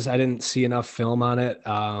deal is. I didn't see enough film on it.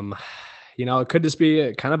 It could just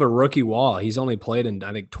be kind of a rookie wall. He's only played in,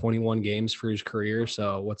 I think, 21 games for his career.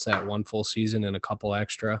 So what's that, 1 full season and a couple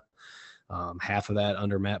extra? Half of that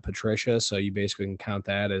under Matt Patricia. So you basically can count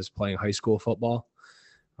that as playing high school football.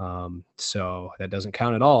 So that doesn't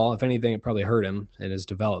count at all. If anything, it probably hurt him in his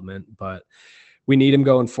development, but we need him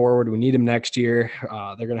going forward. We need him next year.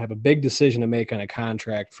 They're going to have a big decision to make on a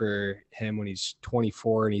contract for him when he's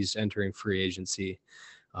 24 and he's entering free agency.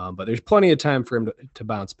 But there's plenty of time for him to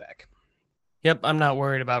bounce back. Yep, I'm not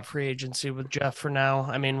worried about free agency with Jeff for now.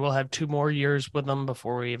 I mean, we'll have 2 more years with him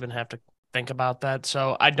before we even have to think about that.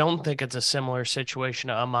 So I don't think it's a similar situation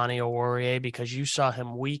to Amani Oruwariye, because you saw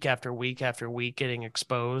him week after week after week getting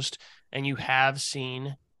exposed, and you have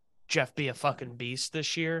seen Jeff be a fucking beast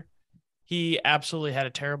this year. He absolutely had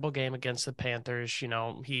a terrible game against the Panthers. You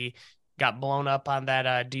know, he got blown up on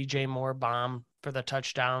that DJ Moore bomb for the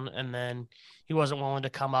touchdown, and then he wasn't willing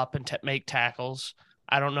to come up and make tackles.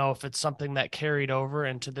 I don't know if it's something that carried over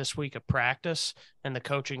into this week of practice, and the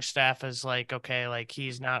coaching staff is like, okay, like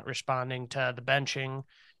he's not responding to the benching,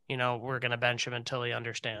 you know, we're going to bench him until he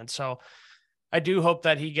understands. So I do hope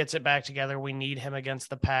that he gets it back together. We need him against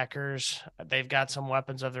the Packers. They've got some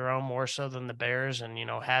weapons of their own, more so than the Bears. And, you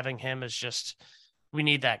know, having him is just, we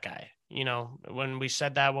need that guy. You know, when we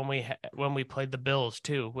said that when we played the Bills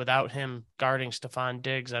too, without him guarding Stephon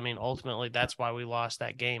Diggs, I mean, ultimately that's why we lost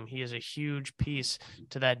that game. He is a huge piece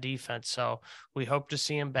to that defense. So we hope to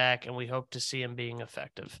see him back, and we hope to see him being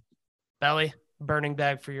effective. Belly, burning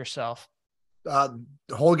bag for yourself. The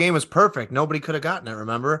whole game was perfect. Nobody could have gotten it,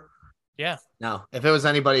 remember? Yeah. No, if it was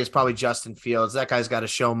anybody, it's probably Justin Fields. That guy's got to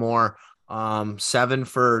show more. 7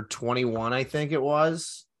 for 21, I think it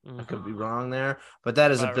was. I could be wrong there, but that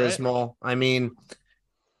is abysmal. Right. I mean,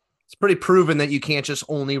 it's pretty proven that you can't just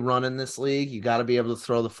only run in this league. You got to be able to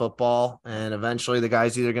throw the football, and eventually the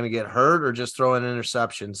guy's either going to get hurt or just throw an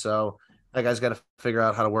interception. So that guy's got to figure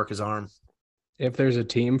out how to work his arm. If there's a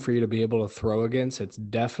team for you to be able to throw against, it's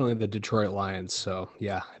definitely the Detroit Lions. So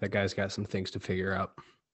yeah, that guy's got some things to figure out.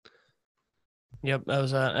 Yep, that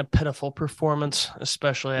was a pitiful performance,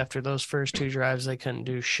 especially after those first 2 drives. They couldn't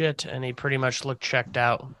do shit, and he pretty much looked checked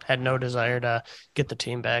out, had no desire to get the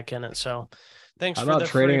team back in it. So thanks for the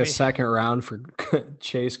trading freebie. A second round for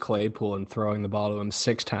Chase Claypool and throwing the ball to him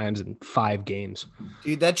 6 times in 5 games?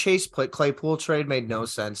 Dude, that Chase Claypool trade made no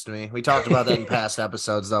sense to me. We talked about that in past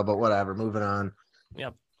episodes, though, but whatever. Moving on.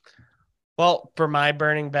 Yep. Well, for my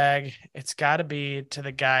burning bag, it's got to be to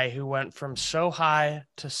the guy who went from so high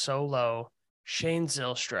to so low, Shane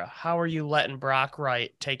Zylstra. How are you letting Brock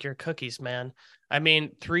Wright take your cookies, man? I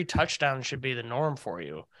mean, 3 touchdowns should be the norm for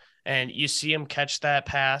you. And you see him catch that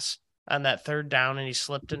pass on that 3rd down, and he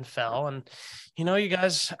slipped and fell. And, you know, you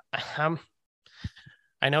guys,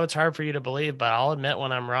 I know it's hard for you to believe, but I'll admit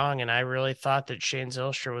when I'm wrong. And I really thought that Shane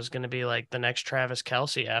Zylstra was going to be like the next Travis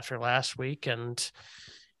Kelce after last week. And,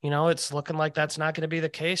 you know, it's looking like that's not going to be the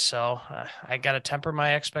case. So I got to temper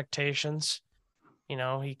my expectations. You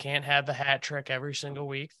know, he can't have the hat trick every single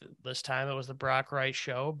week. This time it was the Brock Wright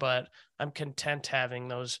show, but I'm content having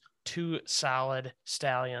those 2 solid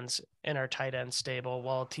stallions in our tight end stable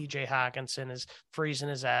while TJ Hawkinson is freezing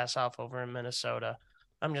his ass off over in Minnesota.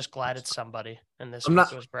 I'm just glad it's somebody. And this week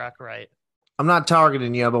was Brock Wright. I'm not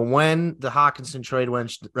targeting you, but when the Hawkinson trade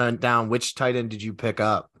went down, which tight end did you pick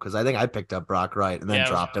up? Because I think I picked up Brock Wright and then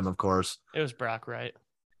dropped him, of course. It was Brock Wright.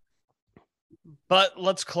 But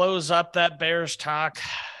let's close up that Bears talk.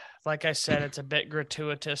 Like I said, it's a bit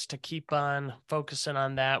gratuitous to keep on focusing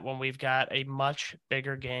on that when we've got a much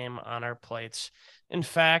bigger game on our plates. In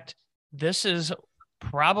fact, this is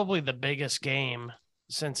probably the biggest game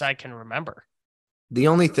since I can remember. The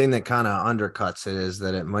only thing that kind of undercuts it is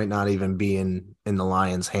that it might not even be in the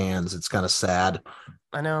Lions' hands. It's kind of sad.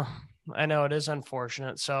 I know. It is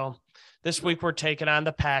unfortunate. So this week we're taking on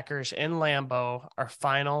the Packers in Lambeau, our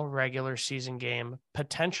final regular season game,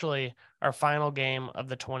 potentially our final game of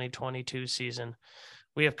the 2022 season.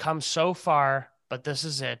 We have come so far, but this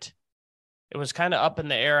is it. It was kind of up in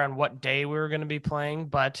the air on what day we were going to be playing,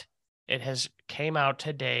 but it has came out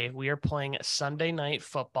today. We are playing Sunday Night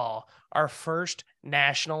Football, our first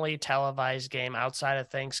nationally televised game outside of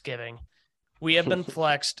Thanksgiving. We have been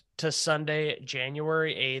flexed to Sunday,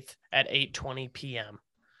 January 8th at 8:20 p.m.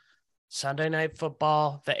 Sunday Night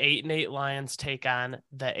Football, the 8-8 Lions take on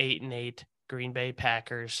the 8-8 Green Bay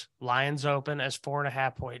Packers. Lions open as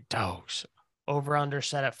 4.5-point dogs. Over under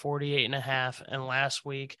set at 48.5. And last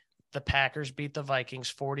week, the Packers beat the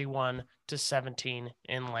Vikings 41-17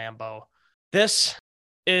 in Lambeau. This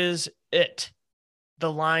is it.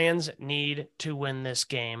 The Lions need to win this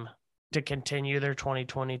game to continue their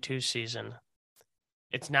 2022 season.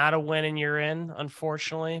 It's not a win and you're in,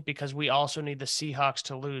 unfortunately, because we also need the Seahawks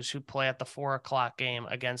to lose, who play at the 4:00 game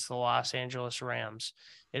against the Los Angeles Rams.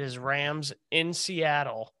 It is Rams in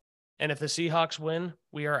Seattle. And if the Seahawks win,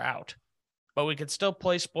 we are out. But we could still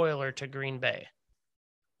play spoiler to Green Bay.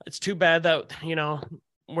 It's too bad that,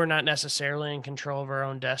 we're not necessarily in control of our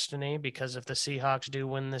own destiny, because if the Seahawks do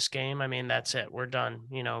win this game, I mean, that's it. We're done.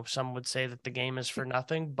 Some would say that the game is for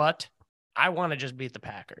nothing, but I want to just beat the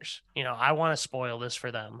Packers. I want to spoil this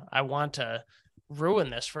for them. I want to ruin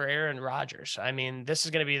this for Aaron Rodgers. I mean, this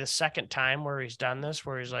is going to be the second time where he's done this,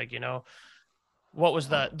 where he's like, what was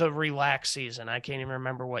the relaxed season? I can't even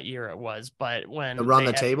remember what year it was, but when the run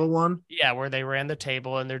the table one? Yeah, where they ran the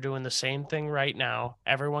table, and they're doing the same thing right now.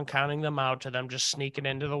 Everyone counting them out to them just sneaking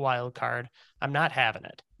into the wild card. I'm not having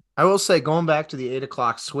it. I will say, going back to the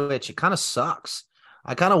 8:00 switch, it kind of sucks.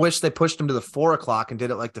 I kind of wish they pushed them to the 4:00 and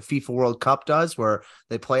did it like the FIFA World Cup does, where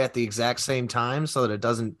they play at the exact same time so that it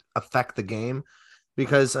doesn't affect the game.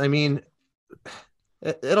 Because, I mean,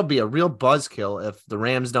 it'll be a real buzzkill if the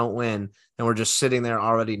Rams don't win and we're just sitting there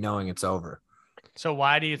already knowing it's over. So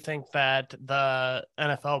why do you think that the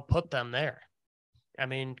NFL put them there? I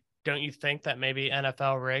mean, don't you think that maybe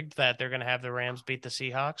NFL rigged that they're going to have the Rams beat the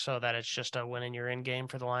Seahawks so that it's just a win in your in game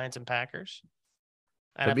for the Lions and Packers?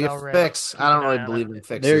 Could be a fix. I don't really believe in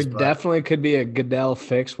fixes. There definitely could be a Goodell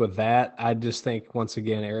fix with that. I just think, once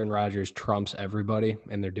again, Aaron Rodgers trumps everybody,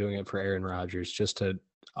 and they're doing it for Aaron Rodgers just to,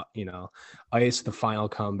 ice the final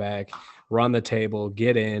comeback, run the table,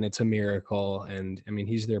 get in. It's a miracle. And, I mean,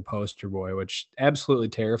 he's their poster boy, which absolutely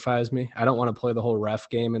terrifies me. I don't want to play the whole ref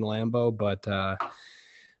game in Lambeau, but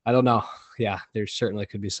I don't know. Yeah, there certainly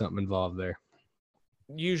could be something involved there.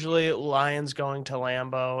 Usually Lions going to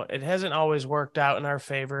Lambeau, it hasn't always worked out in our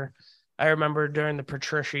favor. I remember during the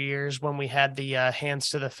Patricia years when we had the hands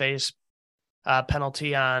to the face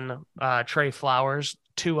penalty on Trey Flowers,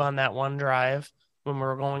 2 on that one drive when we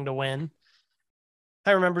were going to win.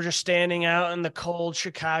 I remember just standing out in the cold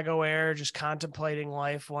Chicago air, just contemplating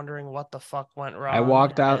life, wondering what the fuck went wrong. I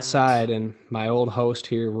walked outside, and my old host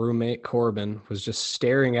here, roommate Corbin, was just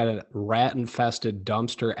staring at a rat-infested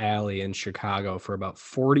dumpster alley in Chicago for about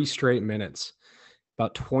 40 straight minutes,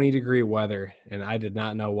 about 20-degree weather, and I did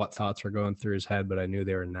not know what thoughts were going through his head, but I knew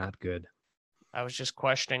they were not good. I was just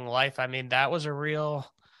questioning life. I mean, that was a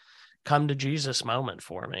real come to Jesus moment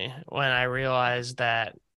for me when I realized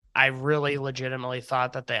that I really legitimately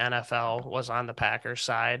thought that the NFL was on the Packers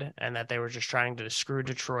side and that they were just trying to screw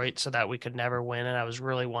Detroit so that we could never win. And I was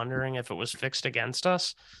really wondering if it was fixed against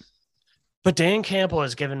us. But Dan Campbell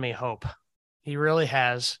has given me hope. He really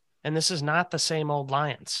has. And this is not the same old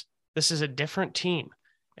Lions. This is a different team.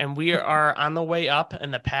 And we are on the way up,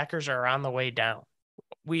 and the Packers are on the way down.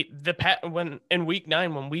 When in week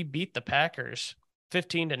 9, when we beat the Packers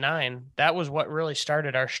 15-9, that was what really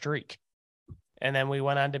started our streak. And then we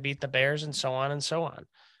went on to beat the Bears and so on and so on.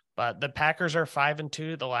 But the Packers are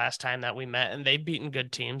 5-2 the last time that we met, and they've beaten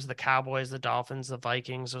good teams. The Cowboys, the Dolphins, the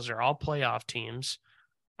Vikings, those are all playoff teams.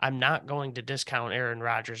 I'm not going to discount Aaron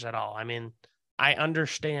Rodgers at all. I mean, I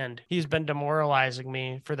understand he's been demoralizing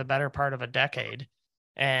me for the better part of a decade.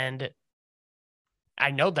 And I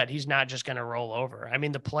know that he's not just going to roll over. I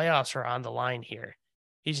mean, the playoffs are on the line here.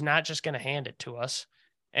 He's not just going to hand it to us.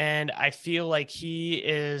 And I feel like he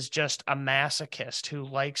is just a masochist who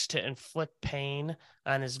likes to inflict pain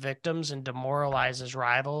on his victims and demoralize his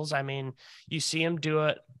rivals. I mean, you see him do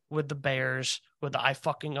it with the Bears, with the I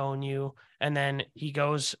fucking own you. And then he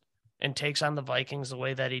goes and takes on the Vikings the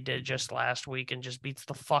way that he did just last week and just beats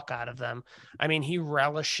the fuck out of them. I mean, he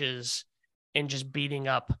relishes in just beating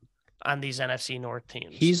up on these NFC North teams.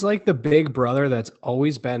 He's like the big brother that's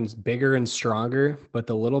always been bigger and stronger, but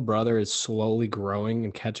the little brother is slowly growing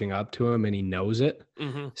and catching up to him, and he knows it.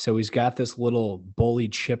 Mm-hmm. So he's got this little bully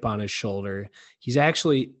chip on his shoulder. He's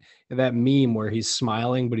actually that meme where he's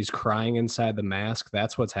smiling, but he's crying inside the mask.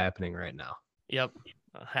 That's what's happening right now. Yep.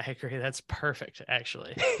 I agree. That's perfect,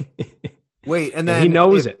 actually. Wait, and then he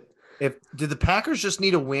knows it. Did the Packers just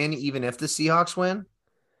need a win even if the Seahawks win?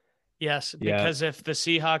 Yes, because if the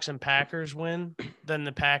Seahawks and Packers win, then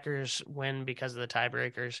the Packers win because of the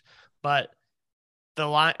tiebreakers. But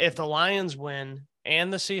if the Lions win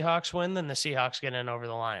and the Seahawks win, then the Seahawks get in over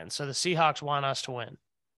the Lions. So the Seahawks want us to win.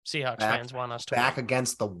 Fans want us to win. Back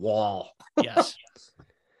against the wall. Yes.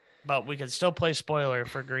 But we could still play spoiler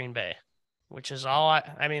for Green Bay, which is all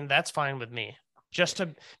I mean, that's fine with me.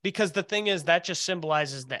 Because the thing is that just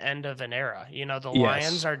symbolizes the end of an era. The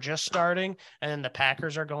Lions are just starting and then the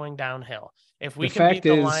Packers are going downhill. If we can beat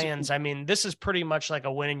the Lions, I mean, this is pretty much like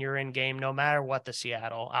a win and you're in game, no matter what the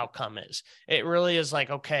Seattle outcome is. It really is like,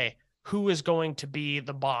 okay, who is going to be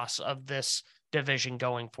the boss of this division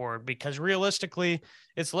going forward? Because realistically,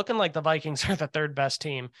 it's looking like the Vikings are the third best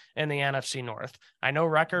team in the NFC North. I know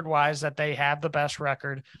record wise that they have the best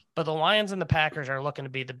record, but the Lions and the Packers are looking to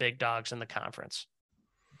be the big dogs in the conference.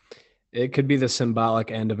 It could be the symbolic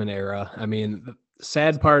end of an era. I mean,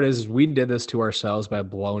 sad part is we did this to ourselves by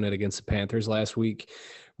blowing it against the Panthers last week.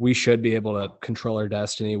 We should be able to control our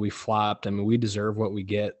destiny. We flopped. I mean, we deserve what we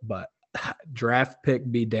get, but draft pick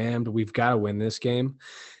be damned. We've got to win this game.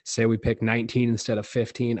 Say we pick 19 instead of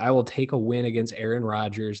 15. I will take a win against Aaron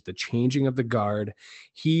Rodgers, the changing of the guard.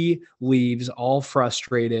 He leaves all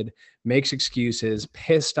frustrated, makes excuses,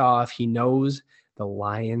 pissed off. He knows the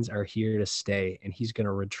Lions are here to stay, and he's going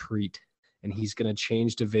to retreat, and he's going to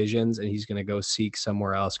change divisions, and he's going to go seek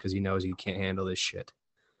somewhere else because he knows he can't handle this shit.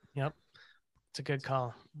 Yep. It's a good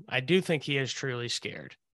call. I do think he is truly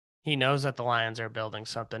scared. He knows that the Lions are building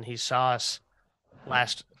something. He saw us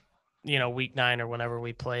last, week 9 or whenever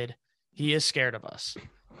we played. He is scared of us.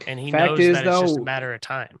 And he knows that it's just a matter of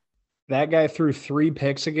time. That guy threw 3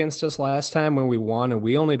 picks against us last time when we won, and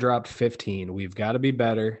we only dropped 15. We've got to be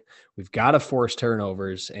better. We've got to force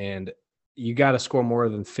turnovers, and you got to score more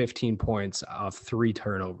than 15 points off 3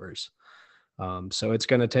 turnovers. So it's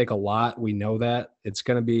going to take a lot. We know that. It's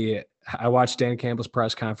going to be – I watched Dan Campbell's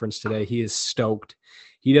press conference today. He is stoked.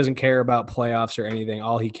 He doesn't care about playoffs or anything.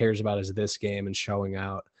 All he cares about is this game and showing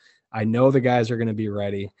out. I know the guys are going to be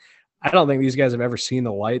ready. I don't think these guys have ever seen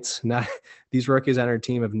the lights. These rookies on our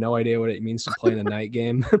team have no idea what it means to play in a night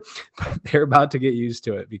game. But they're about to get used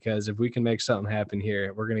to it, because if we can make something happen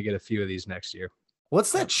here, we're going to get a few of these next year.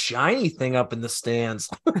 What's that shiny thing up in the stands?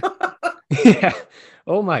 Yeah.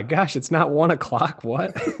 Oh my gosh, it's not 1:00.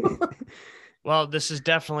 What? Well, this is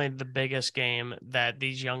definitely the biggest game that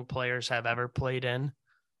these young players have ever played in.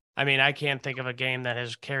 I mean, I can't think of a game that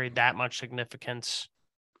has carried that much significance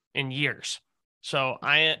in years. So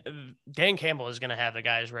Dan Campbell is going to have the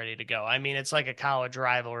guys ready to go. I mean, it's like a college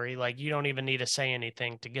rivalry. Like, you don't even need to say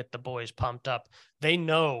anything to get the boys pumped up. They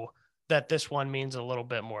know that this one means a little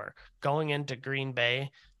bit more. Going into Green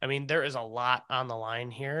Bay, I mean, there is a lot on the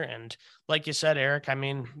line here. And like you said, Eric, I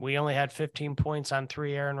mean, we only had 15 points on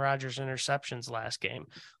 3 Aaron Rodgers interceptions last game.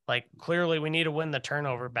 Like, clearly we need to win the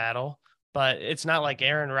turnover battle, but it's not like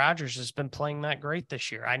Aaron Rodgers has been playing that great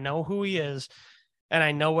this year. I know who he is, and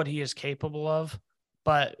I know what he is capable of,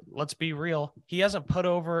 but let's be real. He hasn't had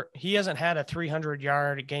a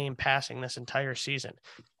 300-yard game passing this entire season.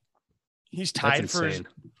 He's tied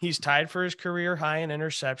for his career high in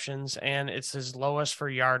interceptions, and it's his lowest for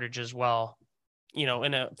yardage as well,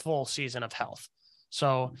 in a full season of health.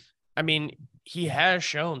 So, I mean, he has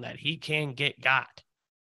shown that he can get got.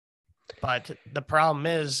 But the problem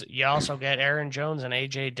is you also get Aaron Jones and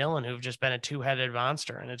A.J. Dillon, who've just been a two-headed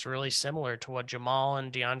monster, and it's really similar to what Jamal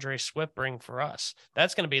and DeAndre Swift bring for us.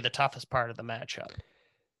 That's going to be the toughest part of the matchup.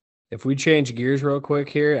 If we change gears real quick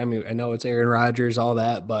here, I mean, I know it's Aaron Rodgers, all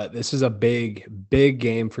that, but this is a big, big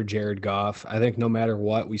game for Jared Goff. I think no matter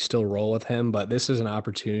what, we still roll with him, but this is an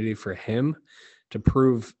opportunity for him to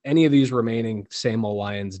prove any of these remaining same old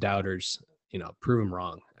Lions doubters, prove him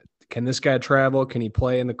wrong. Can this guy travel? Can he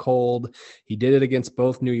play in the cold? He did it against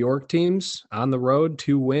both New York teams on the road,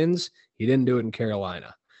 2 wins. He didn't do it in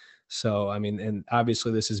Carolina. So, I mean, and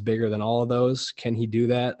obviously this is bigger than all of those. Can he do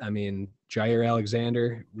that? I mean, Jair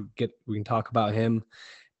Alexander, we can talk about him.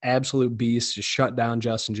 Absolute beast, just shut down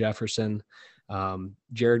Justin Jefferson.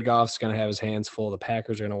 Jared Goff's going to have his hands full. The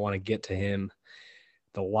Packers are going to want to get to him.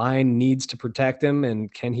 The line needs to protect him, and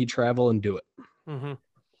can he travel and do it? Mm-hmm.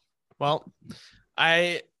 Well,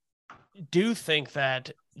 I do think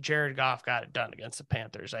that Jared Goff got it done against the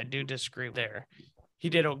Panthers. I do disagree there. He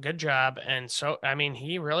did a good job. And so, I mean,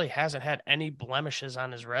 he really hasn't had any blemishes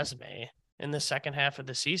on his resume in the second half of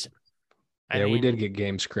the season. We did get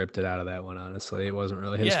game scripted out of that one, honestly. It wasn't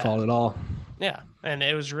really his fault at all. Yeah, and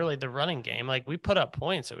it was really the running game. Like, we put up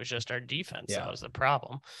points. It was just our defense that was the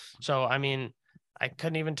problem. So, I mean, I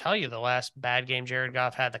couldn't even tell you the last bad game Jared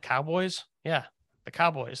Goff had. The Cowboys? Yeah, the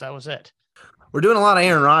Cowboys. That was it. We're doing a lot of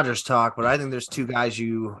Aaron Rodgers talk, but I think there's 2 guys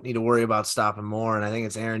you need to worry about stopping more, and I think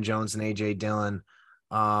it's Aaron Jones and A.J. Dillon.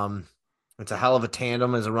 It's a hell of a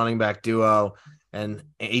tandem as a running back duo, and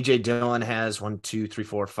A.J. Dillon has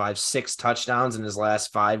 6 touchdowns in his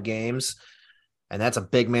last 5 games, and that's a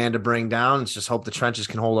big man to bring down. It's just hope the trenches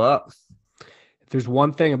can hold up. If there's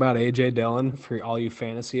one thing about A.J. Dillon for all you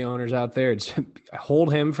fantasy owners out there, it's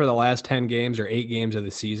hold him for the last 10 games or 8 games of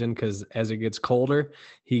the season, because as it gets colder,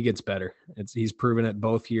 he gets better. He's proven it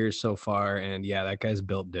both years so far, and that guy's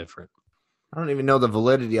built different. I don't even know the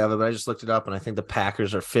validity of it, but I just looked it up, and I think the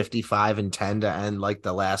Packers are 55-10 to end like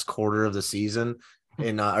the last quarter of the season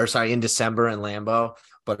in December in Lambeau.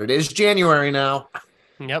 But it is January now.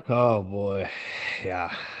 Yep. Oh boy,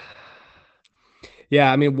 yeah.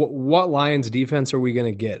 I mean, what Lions defense are we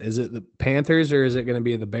going to get? Is it the Panthers, or is it going to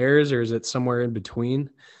be the Bears, or is it somewhere in between?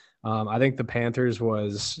 I think the Panthers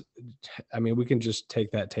we can just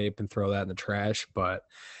take that tape and throw that in the trash, but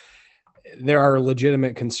there are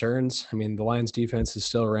legitimate concerns. I mean, the Lions defense is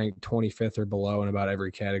still ranked 25th or below in about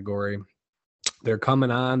every category. They're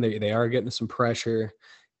coming on. They are getting some pressure.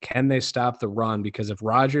 Can they stop the run? Because if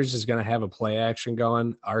Rodgers is going to have a play action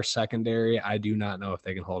going, our secondary, I do not know if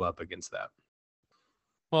they can hold up against that.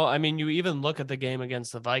 Well, I mean, you even look at the game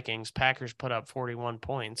against the Vikings. Packers put up 41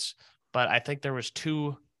 points, but I think there was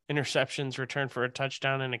 2 interceptions returned for a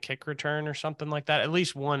touchdown and a kick return or something like that. At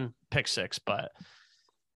least 1 pick six, but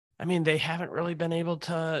I mean, they haven't really been able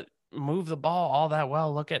to move the ball all that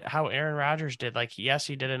well. Look at how Aaron Rodgers did. Like, yes,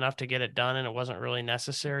 he did enough to get it done, and it wasn't really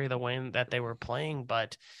necessary the way that they were playing,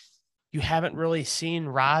 but you haven't really seen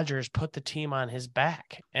Rodgers put the team on his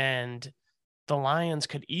back. And the Lions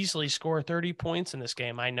could easily score 30 points in this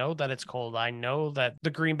game. I know that it's cold. I know that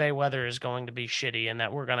the Green Bay weather is going to be shitty and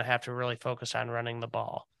that we're going to have to really focus on running the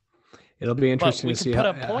ball. It'll be interesting to see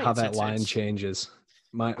how that line changes.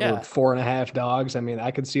 We're 4.5 dogs. I mean,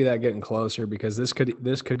 I could see that getting closer because this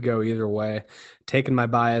could go either way. Taking my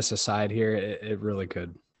bias aside here, it really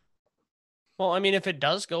could. Well, I mean, if it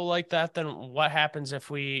does go like that, then what happens if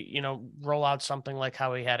we, roll out something like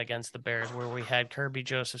how we had against the Bears, where we had Kirby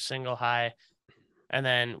Joseph single high, and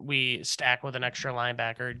then we stack with an extra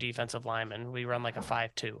linebacker, defensive lineman. We run like a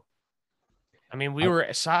 5-2. I mean, we were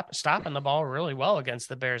stopping the ball really well against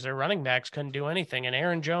the Bears. Their running backs couldn't do anything. And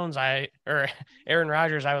Aaron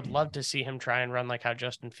Rodgers, I would love to see him try and run like how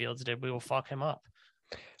Justin Fields did. We will fuck him up.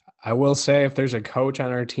 I will say if there's a coach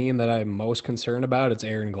on our team that I'm most concerned about, it's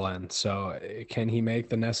Aaron Glenn. So can he make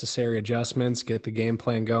the necessary adjustments, get the game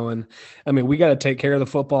plan going? I mean, we got to take care of the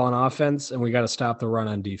football on offense and we got to stop the run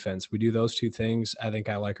on defense. We do those 2 things. I think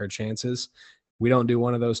I like our chances. We don't do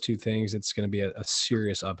one of those 2 things. It's going to be a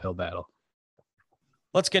serious uphill battle.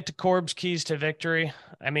 Let's get to Corb's keys to victory.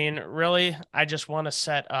 I mean, really, I just want to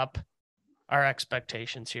set up our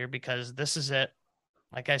expectations here because this is it.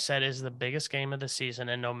 Like I said, is the biggest game of the season.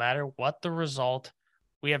 And no matter what the result,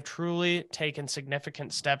 we have truly taken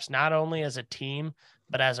significant steps, not only as a team,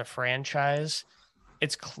 but as a franchise.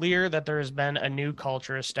 It's clear that there has been a new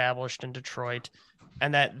culture established in Detroit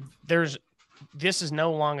and that this is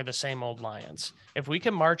no longer the same old Lions. If we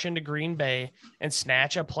can march into Green Bay and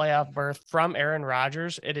snatch a playoff berth from Aaron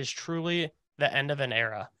Rodgers, it is truly the end of an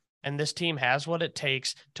era. And this team has what it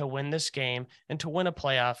takes to win this game and to win a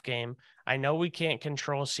playoff game. I know we can't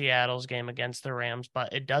control Seattle's game against the Rams,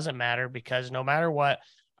 but it doesn't matter because no matter what,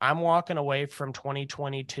 I'm walking away from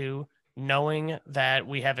 2022 knowing that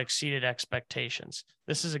we have exceeded expectations.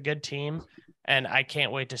 This is a good team, and I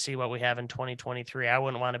can't wait to see what we have in 2023. I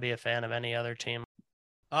wouldn't want to be a fan of any other team.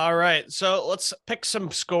 All right, so let's pick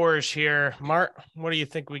some scores here. Mart, what do you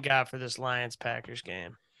think we got for this Lions-Packers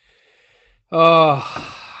game?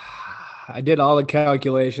 Oh, I did all the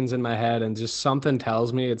calculations in my head, and just something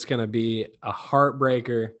tells me it's going to be a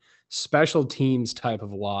heartbreaker, special teams type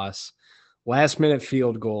of loss. Last-minute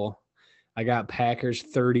field goal. I got Packers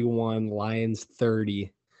 31, Lions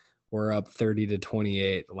 30. We're up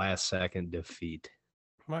 30-28, last-second defeat.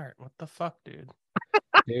 Mart, what the fuck, dude?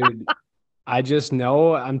 Dude, I just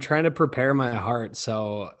know I'm trying to prepare my heart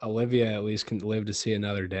so Olivia at least can live to see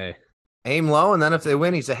another day. Aim low, and then if they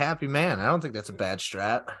win, he's a happy man. I don't think that's a bad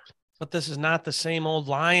strat. But this is not the same old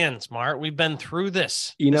Lions, Mart. We've been through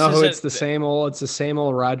this. You know who it's the same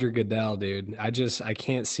old Roger Goodell, dude. I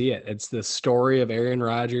can't see it. It's the story of Aaron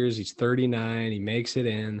Rodgers. He's 39. He makes it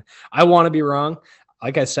in. I want to be wrong.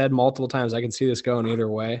 Like I said multiple times, I can see this going either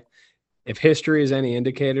way. If history is any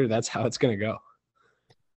indicator, that's how it's going to go.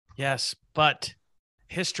 Yes, but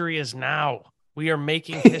history is now. We are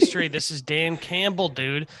making history. This is Dan Campbell,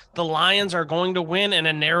 dude. The Lions are going to win in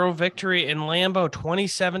a narrow victory in Lambeau,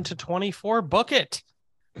 27-24. Book it.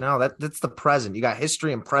 No, that's the present. You got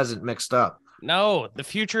history and present mixed up. No, the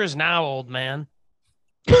future is now, old man.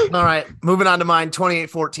 All right, moving on to mine,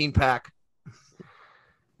 28-14 Pack.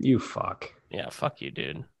 You fuck. Yeah, fuck you,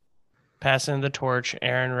 dude. Passing the torch,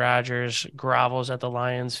 Aaron Rodgers grovels at the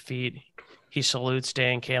Lions' feet. He salutes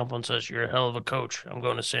Dan Campbell and says, "You're a hell of a coach. I'm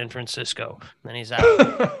going to San Francisco." And then he's out.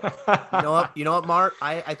 You know what, Mart?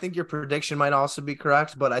 I think your prediction might also be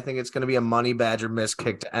correct, but I think it's going to be a money badger miss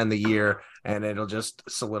kick to end the year, and it'll just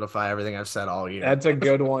solidify everything I've said all year. That's a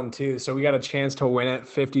good one, too. So we got a chance to win it,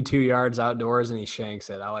 52 yards outdoors, and he shanks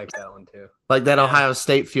it. I like that one, too. Like that Ohio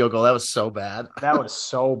State field goal. That was so bad. That was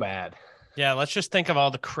so bad. Yeah, let's just think of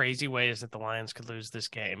all the crazy ways that the Lions could lose this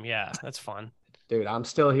game. Yeah, that's fun. Dude, I'm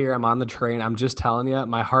still here. I'm on the train. I'm just telling you,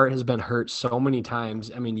 my heart has been hurt so many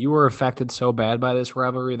times. I mean, you were affected so bad by this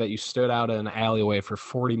rivalry that you stood out in an alleyway for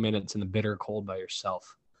 40 minutes in the bitter cold by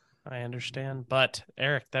yourself. I understand. But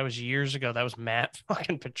Eric, that was years ago. That was Matt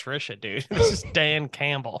fucking Patricia, dude. This is Dan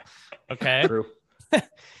Campbell. Okay. True.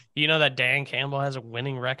 You know that Dan Campbell has a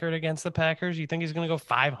winning record against the Packers? You think he's going to go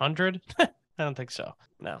 500? I don't think so.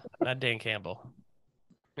 No, not Dan Campbell.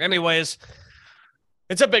 Anyways,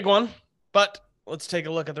 it's a big one, but let's take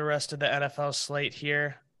a look at the rest of the NFL slate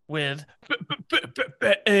here with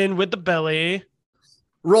the belly.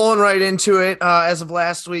 Rolling right into it. As of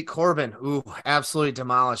last week, Corbin, absolutely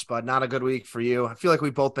demolished, but not a good week for you. I feel like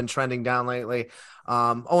we've both been trending down lately.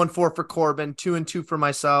 0-4 for Corbin, 2-2 for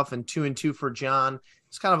myself, and 2-2 for John.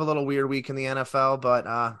 It's kind of a little weird week in the NFL, but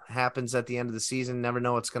happens at the end of the season. Never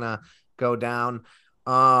know what's gonna go down.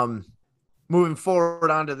 Moving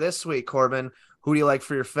forward onto this week, Corbin, who do you like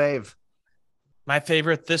for your fave? My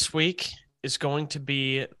favorite this week is going to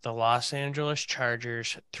be the Los Angeles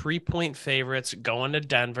Chargers, 3-point favorites going to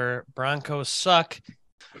Denver. Broncos suck.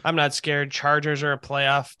 I'm not scared. Chargers are a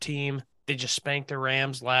playoff team. They just spanked the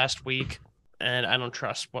Rams last week, and I don't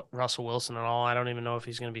trust Russell Wilson at all. I don't even know if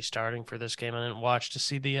he's going to be starting for this game. I didn't watch to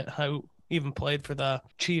see who even played for the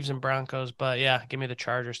Chiefs and Broncos, but yeah, give me the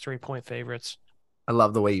Chargers, 3-point favorites. I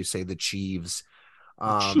love the way you say the Chiefs.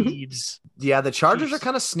 Chiefs. Yeah, the Chargers Chiefs are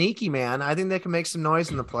kind of sneaky, man. I think they can make some noise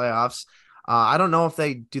in the playoffs. I don't know if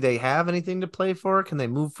they have anything to play for. Can they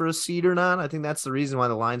move for a seed or not? I think that's the reason why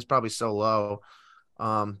the line's probably so low.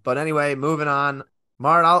 But anyway, moving on.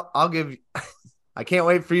 Mart, I'll give I can't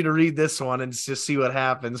wait for you to read this one and just see what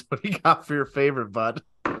happens. What do you got for your favorite, bud?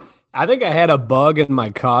 I think I had a bug in my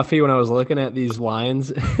coffee when I was looking at these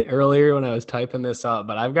lines earlier when I was typing this up,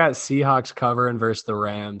 but I've got Seahawks covering versus the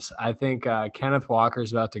Rams. I think Kenneth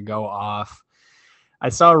Walker's about to go off. I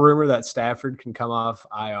saw a rumor that Stafford can come off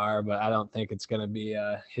IR, but I don't think it's going to be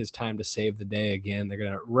his time to save the day again. They're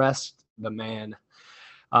going to rest the man.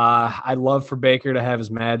 I'd love for Baker to have his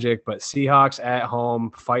magic, but Seahawks at home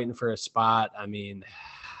fighting for a spot. I mean,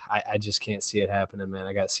 I just can't see it happening, man.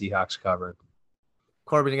 I got Seahawks covering.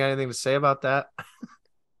 Corbin, you got anything to say about that?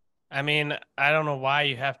 I mean, I don't know why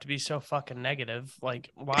you have to be so fucking negative.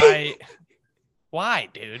 Like, why? Why,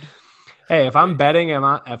 dude? Hey, if I'm betting,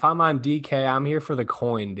 if I'm on DK, I'm here for the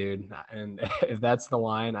coin, dude. And if that's the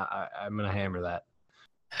line, I'm going to hammer that.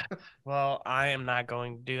 Well, I am not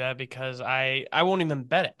going to do that because I won't even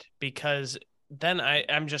bet it, because then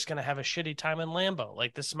I'm just going to have a shitty time in Lambeau.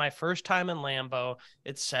 Like, this is my first time in Lambeau.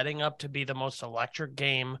 It's setting up to be the most electric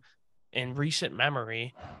game in recent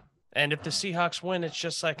memory. And if the Seahawks win, it's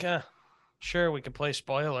just like, sure, we could play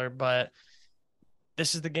spoiler, but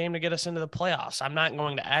this is the game to get us into the playoffs. I'm not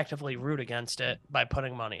going to actively root against it by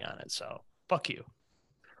putting money on it. So fuck you.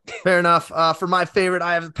 Fair enough. For my favorite,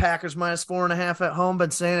 I have the Packers -4.5 at home.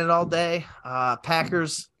 Been saying it all day.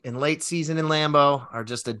 Packers in late season in Lambeau are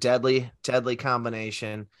just a deadly, deadly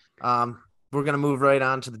combination. We're going to move right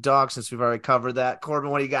on to the dog since we've already covered that. Corbin,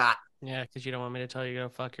 what do you got? Yeah, because you don't want me to tell you to go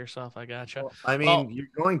fuck yourself. I gotcha. Well, I mean, you're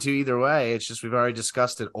going to either way. It's just we've already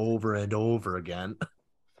discussed it over and over again.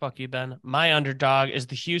 Fuck you, Ben. My underdog is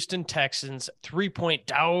the Houston Texans, 3-point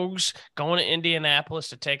dogs going to Indianapolis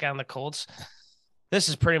to take on the Colts. This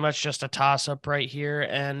is pretty much just a toss-up right here,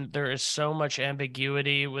 and there is so much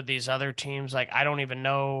ambiguity with these other teams. Like, I don't even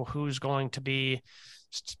know who's going to be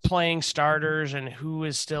playing starters and who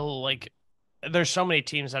is still, like, there's so many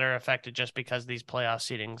teams that are affected just because these playoff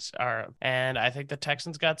seedings are. And I think the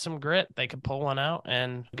Texans got some grit. They could pull one out,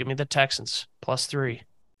 and give me the Texans +3.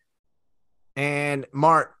 And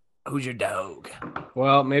Mart, who's your dog?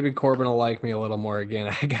 Well, maybe Corbin will like me a little more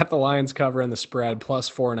again. I got the Lions covering the spread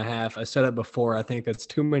 +4.5. I said it before. I think that's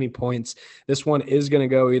too many points. This one is going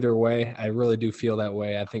to go either way. I really do feel that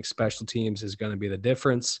way. I think special teams is going to be the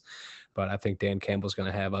difference, but I think Dan Campbell's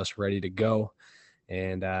going to have us ready to go.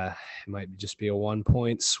 And it might just be a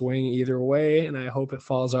 1-point swing either way, and I hope it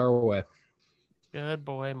falls our way. Good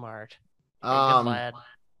boy, Mart. Good lad.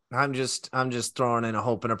 I'm just throwing in a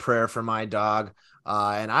hope and a prayer for my dog.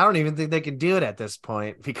 And I don't even think they can do it at this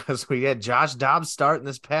point because we had Josh Dobbs starting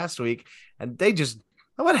this past week, and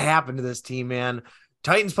what happened to this team, man?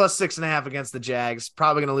 Titans +6.5 against the Jags,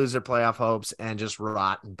 probably going to lose their playoff hopes and just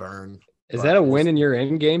rot and burn. Is that a win in your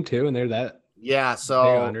end game too? And they're that. Yeah,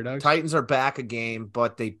 so Titans are back a game,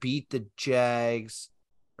 but they beat the Jags,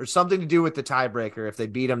 or something to do with the tiebreaker. If they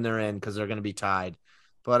beat them, they're in because they're going to be tied.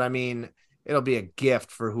 But, I mean, it'll be a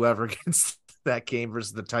gift for whoever gets that game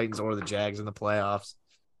versus the Titans or the Jags in the playoffs.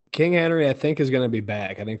 King Henry, I think, is going to be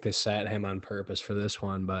back. I think they sat him on purpose for this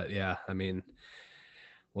one. But, yeah, I mean,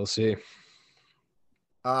 we'll see.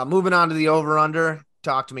 Moving on to the over-under.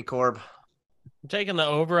 Talk to me, Corb. I'm taking the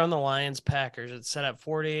over on the Lions-Packers. It's set at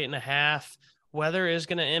 48.5. Weather is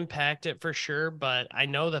going to impact it for sure, but I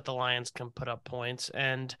know that the Lions can put up points,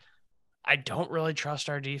 and I don't really trust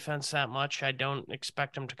our defense that much. I don't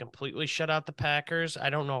expect them to completely shut out the Packers. I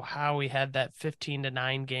don't know how we had that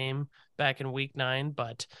 15-9 game back in week 9,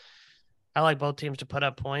 but I like both teams to put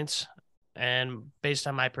up points. And based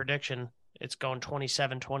on my prediction, it's going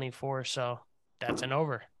 27-24. So that's an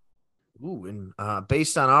over. Ooh, and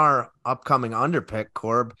based on our upcoming underpick,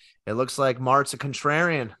 Corb, it looks like Mart's a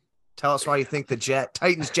contrarian. Tell us why you think the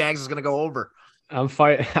Titans Jags is going to go over. I'm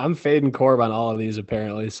fading Corb on all of these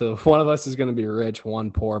apparently. So one of us is going to be rich,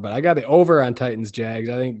 one poor. But I got the over on Titans Jags.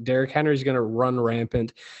 I think Derrick Henry's going to run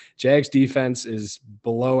rampant. Jags defense is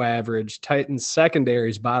below average. Titans secondary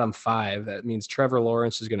is bottom 5. That means Trevor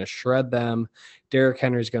Lawrence is going to shred them. Derrick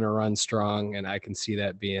Henry's going to run strong, and I can see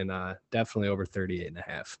that being definitely over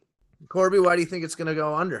 38.5. Corby, why do you think it's going to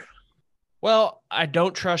go under? Well, I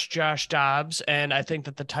don't trust Josh Dobbs, and I think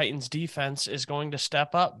that the Titans defense is going to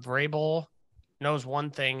step up. Vrabel knows one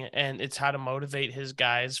thing, and it's how to motivate his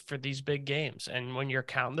guys for these big games. And when you're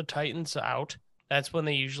counting the Titans out, that's when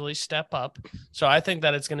they usually step up. So I think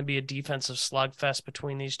that it's going to be a defensive slugfest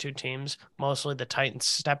between these two teams, mostly the Titans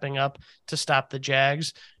stepping up to stop the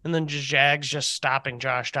Jags, and then Jags just stopping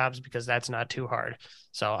Josh Dobbs because that's not too hard.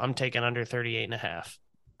 So I'm taking under 38.5.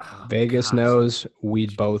 Oh, Vegas knows, we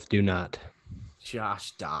both do not.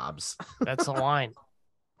 Josh Dobbs. That's the line.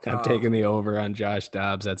 I'm taking the over on Josh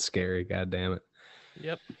Dobbs. That's scary. God damn it.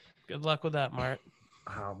 Yep. Good luck with that, Mart.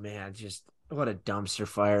 Oh, man, just what a dumpster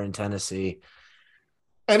fire in Tennessee.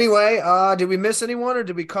 Anyway, did we miss anyone or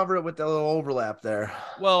did we cover it with the little overlap there?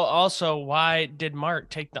 Well, also, why did Mart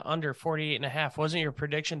take the under 48.5? Wasn't your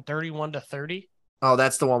prediction 31-30? Oh,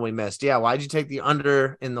 that's the one we missed. Yeah, why'd you take the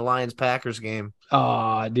under in the Lions-Packers game?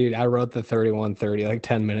 Oh, dude, I wrote the 31-30 like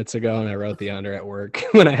 10 minutes ago, and I wrote the under at work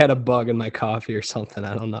when I had a bug in my coffee or something.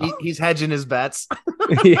 I don't know. He's hedging his bets.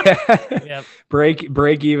 Yeah. Yep.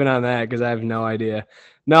 Break even on that because I have no idea.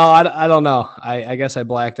 No, I don't know. I guess I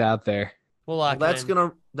blacked out there. We'll lock That's it in.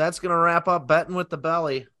 gonna wrap up betting with the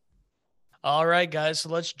belly. All right, guys, so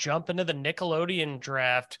let's jump into the Nickelodeon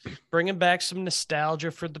Draft, bringing back some nostalgia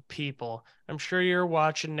for the people. I'm sure you were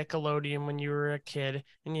watching Nickelodeon when you were a kid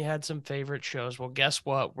and you had some favorite shows. Well, guess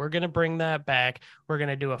what? We're going to bring that back. We're going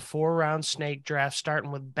to do a 4-round snake draft,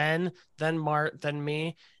 starting with Ben, then Mart, then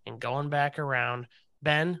me, and going back around.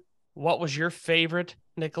 Ben, what was your favorite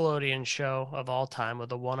Nickelodeon show of all time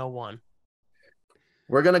with a 101?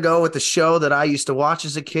 We're going to go with the show that I used to watch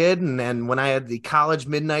as a kid. And then when I had the college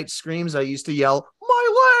midnight screams, I used to yell,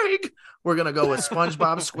 my leg. We're going to go with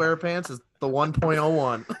SpongeBob SquarePants as the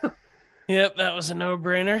 1.01. Yep, that was a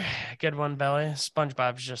no-brainer. Good one, Belly.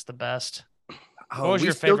 SpongeBob's just the best. Oh, What was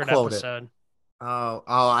your favorite episode?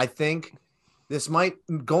 I think this might,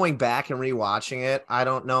 going back and rewatching it, I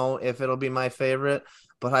don't know if it'll be my favorite,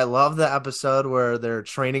 but I love the episode where they're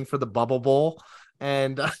training for the Bubble Bowl.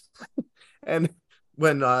 And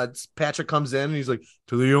when Patrick comes in and he's like,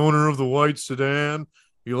 to the owner of the white sedan,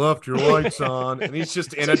 you left your lights on, and he's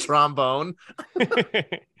just in a trombone.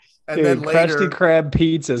 And dude, then later, Krusty Krab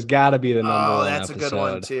Pizza's got to be the number one. Oh, that's episode. a good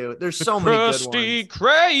one too. There's so many good Krusty ones.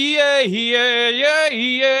 Krab,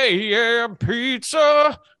 yeah,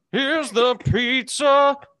 pizza. Here's the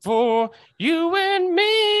pizza for you and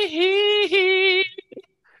me.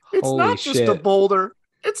 It's Holy not just a shit. boulder;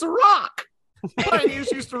 it's a rock.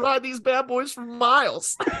 Pioneers used to ride these bad boys for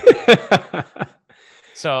miles.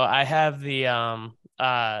 So I have the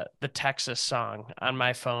Texas song on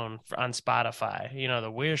my phone on Spotify. You know,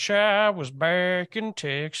 the Wish I Was Back in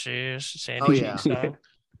Texas, Sandy G song.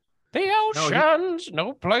 The ocean's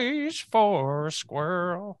no place for a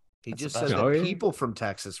squirrel. He That's just the said best that one. people from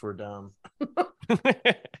Texas were dumb.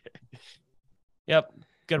 Yep.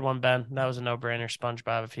 Good one, Ben. That was a no-brainer.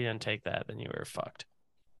 SpongeBob. If you didn't take that, then you were fucked.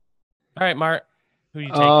 All right, Mart. Who you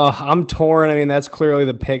taking? I'm torn. I mean, that's clearly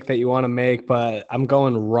the pick that you want to make, but I'm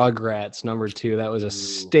going Rugrats number 2. That was a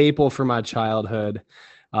staple for my childhood.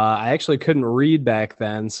 I actually couldn't read back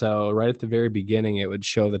then, so right at the very beginning, it would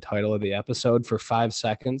show the title of the episode for 5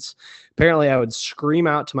 seconds. Apparently, I would scream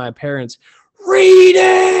out to my parents, "Read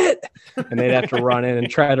it!" And they'd have to run in and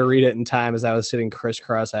try to read it in time as I was sitting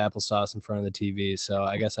crisscross applesauce in front of the TV. So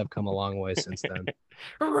I guess I've come a long way since then.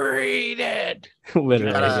 Read it.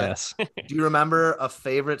 Literally, gotta- yes. Do you remember a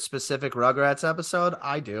favorite specific Rugrats episode?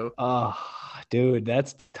 I do. Oh, dude,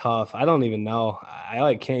 that's tough. I don't even know.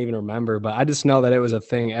 I can't even remember, but I just know that it was a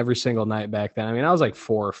thing every single night back then. I mean, I was like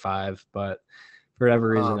 4 or 5, but for whatever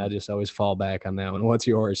reason, I just always fall back on that one. What's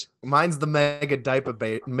yours? Mine's the Mega Diaper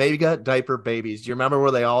Babies. Do you remember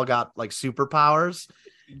where they all got like superpowers?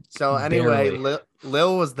 So anyway,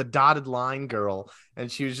 Lil was the dotted line girl,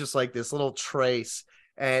 and she was just like this little trace.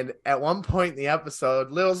 And at one point in the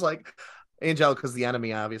episode, Lil's like, Angelica's the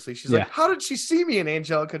enemy, obviously. She's Yeah. like, how did she see me? And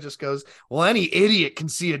Angelica just goes, well, any idiot can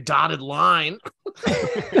see a dotted line.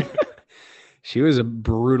 She was a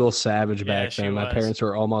brutal savage Yeah, back she then. My was. parents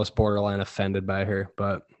were almost borderline offended by her,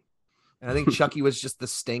 but And I think Chucky was just the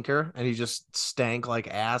stinker, and he just stank like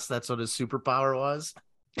ass. That's what his superpower was.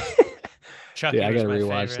 Chucky yeah, I was gotta my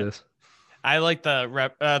rewatch favorite. this. I like the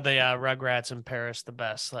Rugrats in Paris the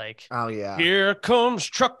best. Like, Oh, yeah. here comes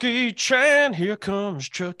Chucky Chan. Here comes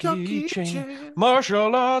Chucky Chan.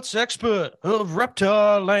 Martial arts expert of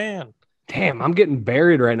Reptile Land. Damn, I'm getting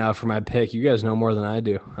buried right now for my pick. You guys know more than I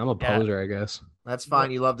do. I'm a Yeah. poser, I guess. That's fine.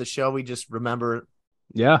 You love the show. We just remember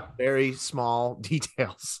Yeah. very small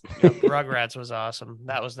details. Yep, Rugrats was awesome.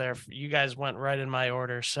 That was there. You guys went right in my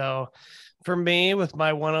order. So for me, with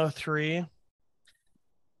my 103,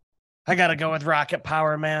 I got to go with Rocket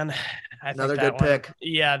Power, man. Another that good pick.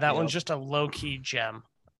 Yeah, that Yep. one's just a low-key gem.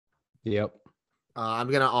 Yep. I'm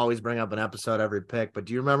going to always bring up an episode every pick, but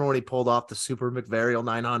do you remember when he pulled off the Super McVarial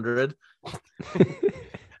 900?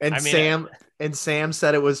 And Sam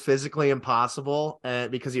said it was physically impossible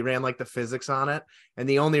because he ran like the physics on it. And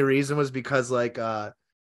the only reason was because like,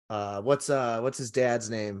 what's his dad's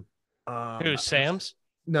name? Who, Sam's?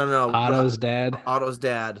 No. Otto's dad. Otto's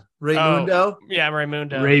dad. Raymundo. Yeah,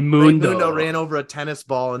 Raymundo. Raymundo ran over a tennis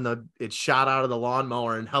ball and it shot out of the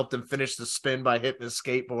lawnmower and helped him finish the spin by hitting his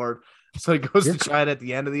skateboard. So he goes to try it at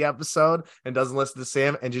the end of the episode and doesn't listen to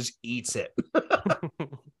Sam and just eats it.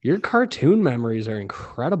 Your cartoon memories are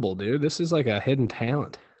incredible, dude. This is like a hidden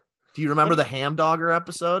talent. Do you remember the Ham Dogger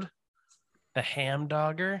episode? The Ham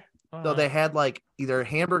Dogger? So they had like either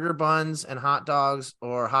hamburger buns and hot dogs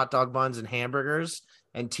or hot dog buns and hamburgers.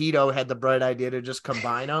 And Tito had the bright idea to just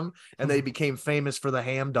combine them, and they became famous for the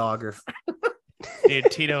Ham Dogger.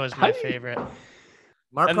 Dude, Tito is my favorite.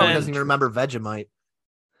 Mark And probably then- doesn't even remember Vegemite.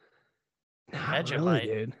 Not Vegemite. really,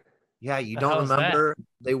 dude. Yeah, you The don't hell is that? remember?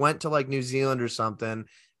 They went to like New Zealand or something,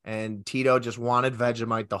 and Tito just wanted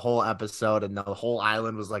Vegemite the whole episode, and the whole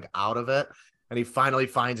island was like out of it. And he finally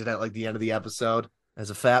finds it at like the end of the episode. As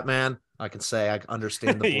a fat man, I can say I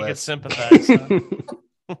understand the You can bliss. sympathize.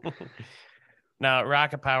 Huh? No,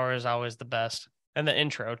 Rocket Power is always the best. And the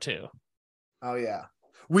intro, too. Oh yeah,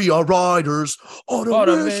 we are riders on a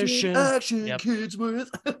Automation. mission, action Yep. kids with.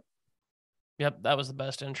 Yep, that was the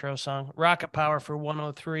best intro song. Rocket Power for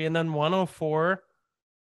 103. And then 104,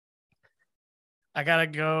 I got to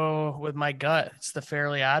go with my gut. It's the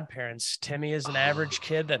Fairly Odd Parents. Timmy is an average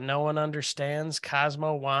kid that no one understands.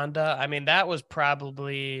 Cosmo, Wanda. I mean, that was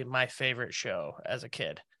probably my favorite show as a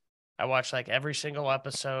kid. I watched like every single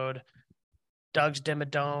episode. Doug's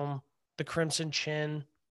Dimmadome, the Crimson Chin.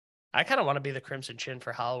 I kind of want to be the Crimson Chin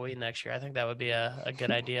for Halloween next year. I think that would be a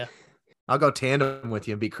good idea. I'll go tandem with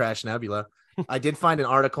you and be Crash Nebula. I did find an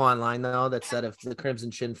article online though that said if the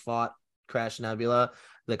Crimson Chin fought Crash Nebula,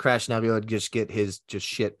 the Crash Nebula would just get his just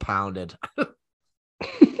shit pounded.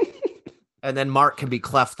 And then Mark can be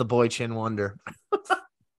Clef the Boy Chin Wonder.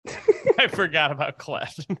 I forgot about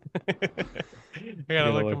Clef. I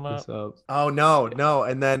gotta look him up. Oh no.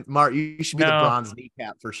 And then Mark, you should be the No. bronze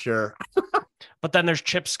kneecap for sure. But then there's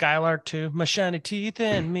Chip Skylark too. My shiny teeth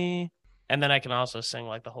and me. And then I can also sing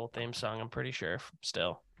like the whole theme song, I'm pretty sure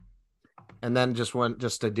still. And then just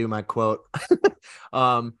to do my quote.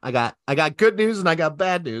 I got good news and I got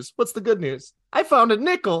bad news. What's the good news? I found a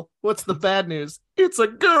nickel. What's the bad news? It's a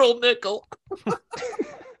girl nickel.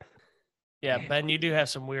 Yeah, Ben, you do have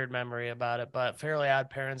some weird memory about it, but Fairly Odd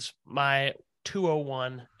Parents, my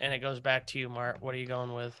 201, and it goes back to you, Mark. What are you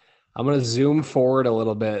going with? I'm going to zoom forward a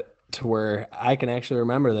little bit to where I can actually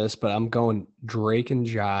remember this, but I'm going Drake and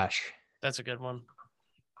Josh. That's a good one.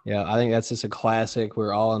 Yeah, I think that's just a classic.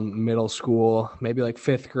 We're all in middle school, maybe like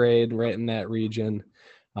fifth grade, right in that region.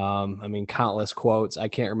 I mean, countless quotes. I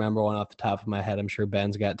can't remember one off the top of my head. I'm sure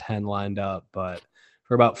Ben's got 10 lined up, but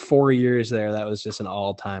for about 4 years there, that was just an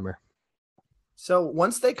all-timer. So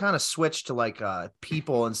once they kind of switched to like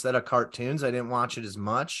people instead of cartoons, I didn't watch it as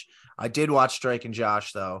much. I did watch Drake and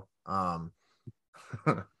Josh though. I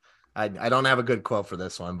don't have a good quote for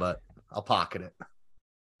this one, but I'll pocket it.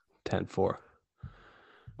 10-4.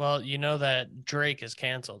 Well, you know that Drake is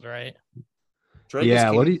canceled, right? Drake Yeah,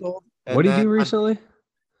 is what do you- canceled, What and did you then recently?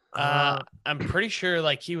 I'm pretty sure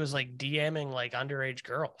like he was like DMing like underage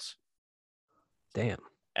girls. Damn.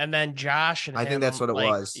 And then Josh and I think him, that's what it like,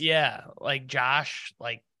 was. Yeah, like Josh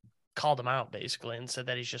like called him out basically and said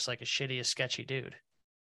that he's just like a shitty, sketchy dude.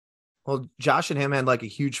 Well, Josh and him had like a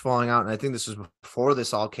huge falling out, and I think this was before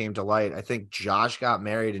this all came to light. I think Josh got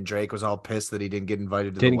married, and Drake was all pissed that he didn't get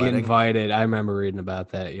invited to Didn't the get wedding. invited. I remember reading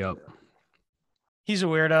about that. Yep. He's a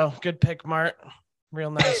weirdo. Good pick, Mart. Real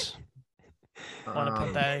nice. Want to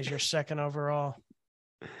put that as your second overall.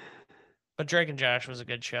 But Drake and Josh was a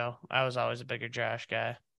good show. I was always a bigger Josh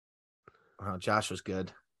guy. Oh, Josh was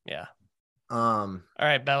good. Yeah. All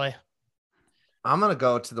right, Belly. I'm gonna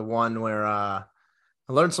go to the one where I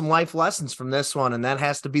learned some life lessons from this one, and that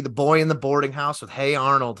has to be The Boy in the Boarding House with Hey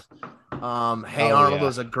Arnold. Arnold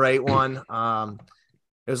was a great one.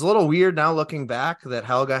 It was a little weird now looking back that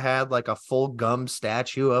Helga had like a full gum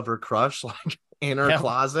statue of her crush like in her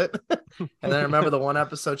closet. And then I remember the one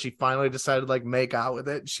episode she finally decided to like make out with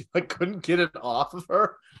it. She like couldn't get it off of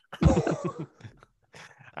her.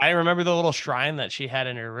 I remember the little shrine that she had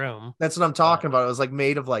in her room. That's what I'm talking about. It was like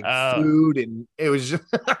made of like food, and it was just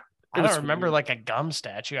I don't remember like a gum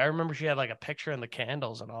statue. I remember she had like a picture in the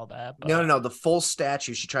candles and all that. But... No. The full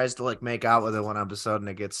statue. She tries to like make out with it one episode and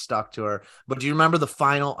it gets stuck to her. But do you remember the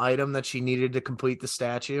final item that she needed to complete the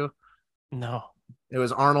statue? No. It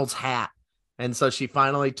was Arnold's hat. And so she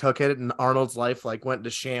finally took it, and Arnold's life like went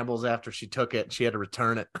into shambles after she took it. She had to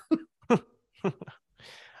return it.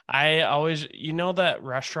 I always, that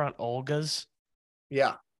restaurant Olga's?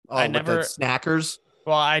 Yeah. Oh, I with never the snackers.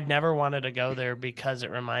 Well, I'd never wanted to go there because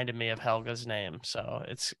it reminded me of Helga's name. So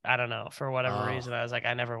I don't know, for whatever reason, I was like,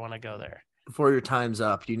 I never want to go there. Before your time's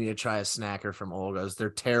up, you need to try a snacker from Olga's. They're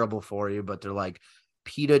terrible for you, but they're like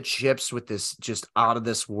pita chips with this just out of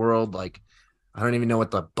this world. Like, I don't even know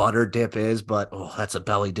what the butter dip is, but that's a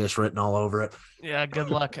belly dish written all over it. Yeah, good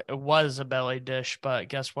luck. It was a belly dish, but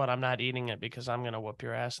guess what? I'm not eating it because I'm going to whoop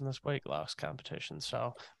your ass in this weight loss competition.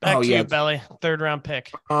 So back to you, Belly. 3rd round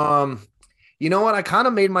pick. You know what? I kind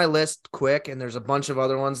of made my list quick, and there's a bunch of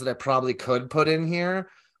other ones that I probably could put in here,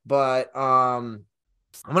 but I'm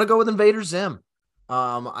going to go with Invader Zim.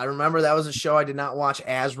 I remember that was a show I did not watch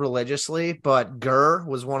as religiously, but Gurr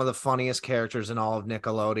was one of the funniest characters in all of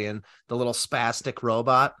Nickelodeon, the little spastic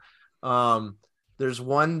robot. There's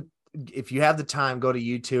one, if you have the time, go to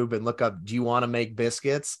YouTube and look up, do you want to make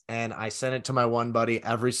biscuits? And I sent it to my one buddy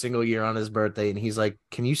every single year on his birthday. And he's like,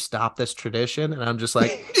 can you stop this tradition? And I'm just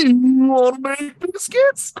like, do you want to make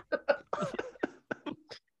biscuits?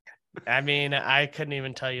 I mean, I couldn't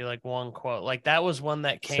even tell you like one quote. Like that was one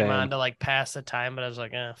that came on to like pass the time, but I was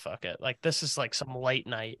like, fuck it. Like this is like some late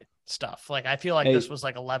night stuff. Like I feel like this was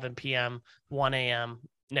like 11 p.m., 1 a.m.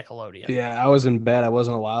 Nickelodeon. Yeah, I was in bed. I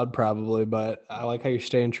wasn't allowed probably, but I like how you're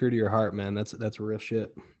staying true to your heart, man. That's real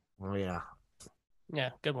shit. Oh yeah. Yeah,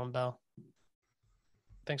 good one, Bell.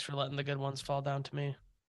 Thanks for letting the good ones fall down to me.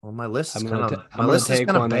 Well, my list is I'm kind gonna of my list is take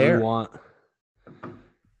kind one of that bare. you want.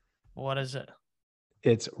 What is it?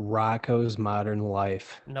 It's Rocco's Modern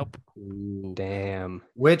Life. Nope. Damn.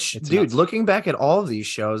 Which, It's dude, nuts. looking back at all of these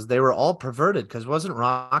shows, they were all perverted because wasn't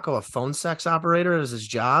Rocco a phone sex operator as his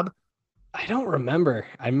job? I don't remember.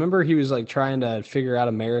 I remember he was like trying to figure out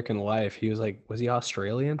American life. He was like, was he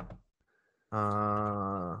Australian?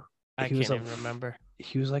 I He can't was even remember.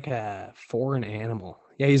 He was like a foreign animal.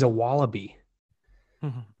 Yeah, he's a wallaby.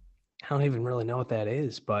 I don't even really know what that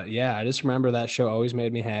is, but yeah, I just remember that show always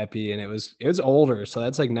made me happy, and it was older, so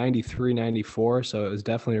that's like 93, 94, so it was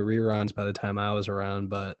definitely reruns by the time I was around,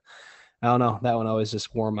 but I don't know, that one always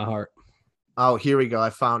just warmed my heart. Oh, here we go. I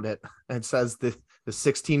found it. It says the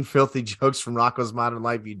 16 filthy jokes from Rocco's Modern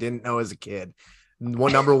Life you didn't know as a kid.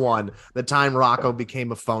 Number one, the time Rocco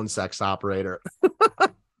became a phone sex operator.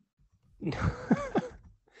 The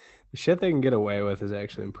shit they can get away with is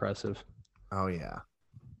actually impressive. Oh, yeah.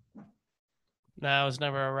 No, I was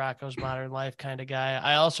never a Rocco's Modern Life kind of guy.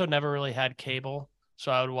 I also never really had cable,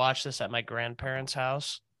 so I would watch this at my grandparents'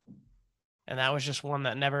 house. And that was just one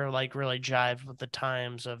that never like really jived with the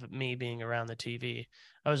times of me being around the TV.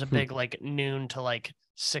 I was a big like noon to like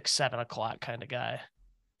 6, 7 o'clock kind of guy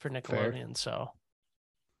for Nickelodeon. So,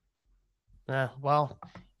 well,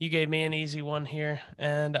 you gave me an easy one here,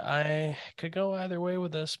 and I could go either way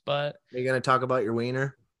with this, but Are you going to talk about your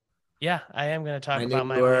wiener? yeah, I am going to talk I about knew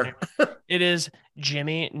my you were. winner. It is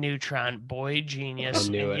Jimmy Neutron, boy genius. I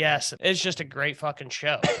knew And it. yes, it's just a great fucking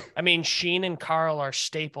show. I mean, Sheen and Carl are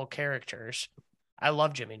staple characters. I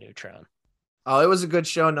love Jimmy Neutron. Oh, it was a good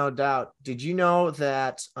show, no doubt. Did you know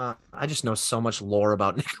that I just know so much lore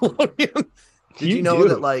about Nickelodeon? Did you know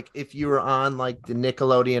that like if you were on like the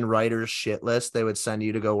Nickelodeon writers shit list, they would send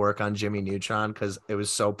you to go work on Jimmy Neutron because it was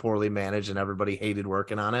so poorly managed and everybody hated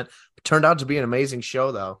working on it. It turned out to be an amazing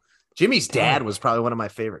show, though. Jimmy's dad was probably one of my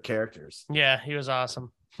favorite characters. Yeah, he was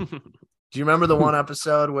awesome. Do you remember the one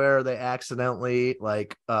episode where they accidentally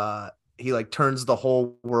like he like turns the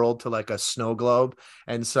whole world to like a snow globe,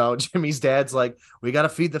 and so Jimmy's dad's like, we got to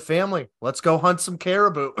feed the family, let's go hunt some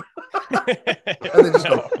caribou. And they just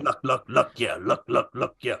go look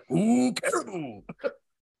yeah, ooh, caribou.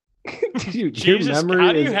 Dude, your Jesus, memory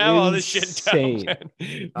how do you is have all this shit insane. down,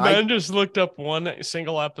 man? Ben just looked up one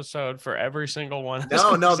single episode for every single one.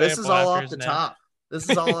 No, this is all off after the his name. top. This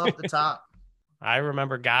is all off the top. I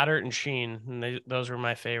remember Goddard and Sheen, and those were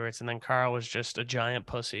my favorites. And then Carl was just a giant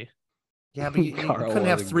pussy. Yeah, but you Carl couldn't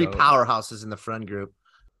have was a 3 goat. powerhouses in the friend group.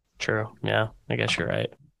 True. Yeah, I guess you're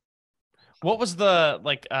right. What was the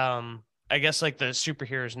I guess like the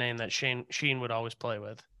superhero's name that Sheen would always play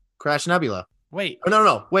with? Crash Nebula. Wait. Oh,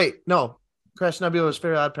 no. Wait, no. Crash Nebula was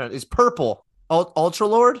Fairly Odd Parents. Is Purple Ultra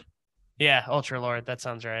Lord? Yeah, Ultra Lord. That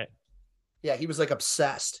sounds right. Yeah, he was like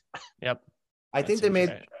obsessed. Yep. I think they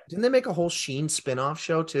made. Didn't they make a whole Sheen spin-off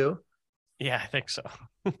show too? Yeah, I think so.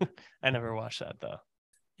 I never watched that though.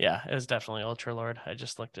 Yeah, it was definitely Ultra Lord. I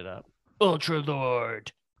just looked it up. Ultra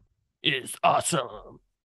Lord is awesome.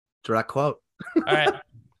 Direct quote. All right.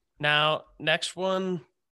 Now, next one.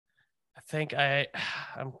 I think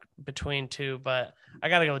I'm between two, but I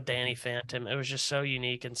got to go with Danny Phantom. It was just so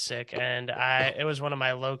unique and sick, and it was one of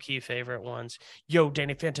my low-key favorite ones. Yo,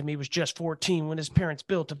 Danny Phantom, he was just 14 when his parents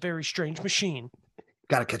built a very strange machine.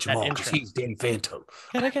 Gotta catch him That all because intro. he's Danny Phantom.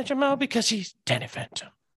 Gotta catch him out because he's Danny Phantom.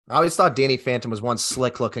 I always thought Danny Phantom was one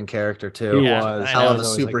slick-looking character too. He Yeah, was. I Hell know. of a was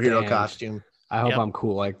always like, superhero damn, costume. I hope Yep. I'm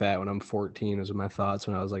cool like that when I'm 14 was my thoughts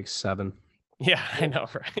when I was like 7. Yeah, I know,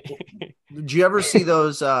 right? Did you ever see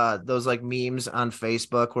those like memes on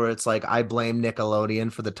Facebook where it's like I blame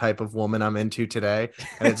Nickelodeon for the type of woman I'm into today,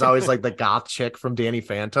 and it's always like the goth chick from Danny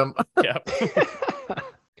Phantom. Yep.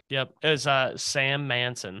 Yep. It was Sam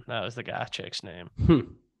Manson. That was the guy chick's name.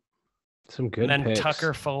 Some good And then picks.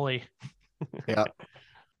 Tucker Foley. Yeah,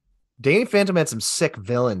 Danny Phantom had some sick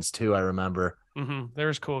villains too. I remember. There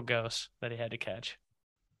was cool ghosts that he had to catch.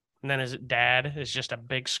 And then his dad is just a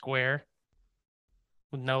big square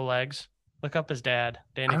with no legs. Look up his dad,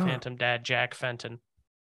 Danny Oh. Phantom dad, Jack Fenton.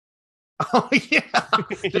 Oh yeah,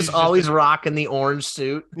 He's just always rocking the orange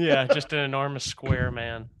suit. Yeah, just an enormous square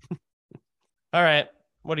man. All right.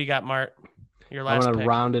 What do you got, Mart? Your I'm last gonna pick.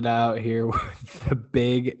 round it out here with the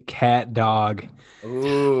big cat dog.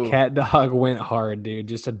 Ooh, Cat dog went hard, dude.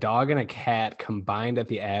 Just a dog and a cat combined at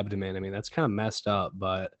the abdomen. I mean, that's kind of messed up,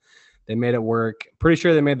 but they made it work. Pretty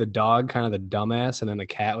sure they made the dog kind of the dumbass, and then the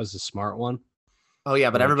cat was the smart one. oh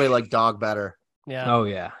yeah, but everybody liked dog better. Yeah. Oh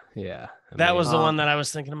yeah, yeah. I That mean, was the one that I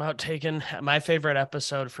was thinking about taking. My favorite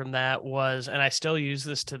episode from that was, and I still use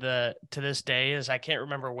this to this day, is I can't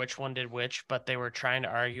remember which one did which, but they were trying to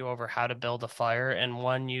argue over how to build a fire, and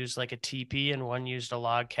one used like a teepee and one used a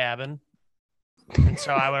log cabin. And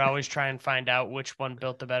so I would always try and find out which one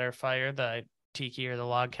built the better fire, the tiki or the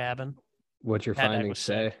log cabin. What's your That findings was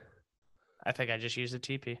say? sick. I think I just used the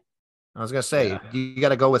teepee. I was gonna say Yeah. you got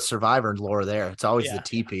to go with Survivor and lore there. It's always Yeah. the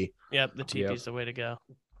teepee. Yep, the teepee's the way to go.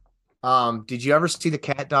 Did you ever see the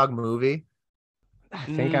Cat Dog movie? I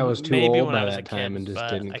think I was too Maybe old when I by was a that time kid, and just but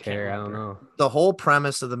didn't I can't care. I don't remember. know. The whole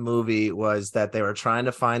premise of the movie was that they were trying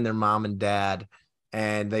to find their mom and dad,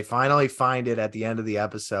 and they finally find it at the end of the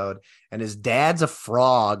episode. And his dad's a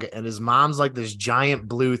frog, and his mom's like this giant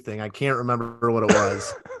blue thing. I can't remember what it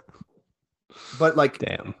was, but like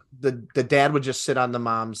Damn. the dad would just sit on the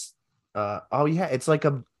mom's. Oh yeah, it's like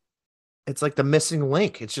the missing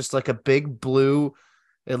link. It's just like a big blue.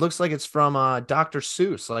 It looks like it's from Dr.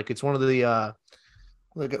 Seuss. Like it's one of the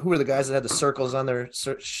like who are the guys that had the circles on their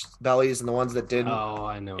bellies and the ones that didn't? Oh,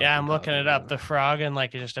 I know. what Yeah, you're I'm looking talking it up. about. The frog and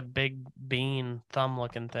like just a big bean thumb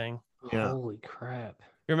looking thing. Yeah. Holy crap.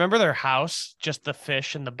 You remember their house? Just the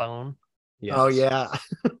fish and the bone. Yes. Oh yeah.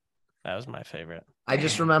 That was my favorite. I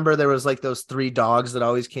just remember there was like those 3 dogs that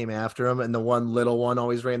always came after him, and the one little one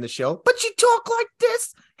always ran the show. But you talk like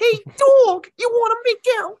this. Hey, dog, you want to make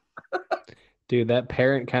out? Dude, that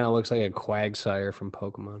parrot kind of looks like a Quagsire from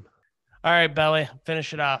Pokemon. All right, Belly,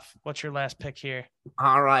 finish it off. What's your last pick here?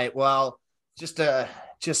 All right. Well, just a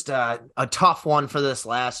tough one for this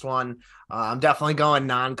last one. I'm definitely going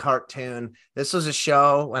non-cartoon. This was a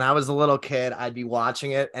show when I was a little kid. I'd be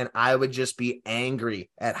watching it and I would just be angry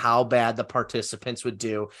at how bad the participants would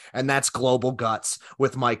do. And that's Global Guts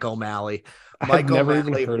with Mike O'Malley. I've Mike never even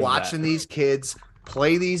O'Malley heard of watching that. these kids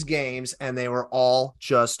play these games, and they were all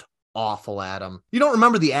just awful at them. You don't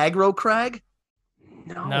remember the aggro, Craig?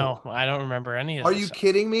 No, I don't remember any of Are this. you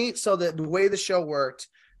kidding me? So the way the show worked,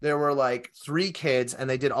 there were like 3 kids, and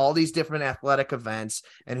they did all these different athletic events,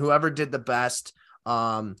 and whoever did the best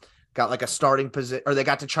got like a starting position, or they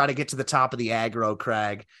got to try to get to the top of the aggro,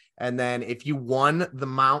 Craig. And then if you won the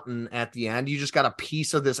mountain at the end, you just got a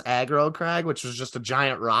piece of this aggro, Craig, which was just a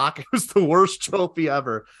giant rock. It was the worst trophy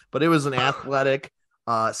ever, but it was an athletic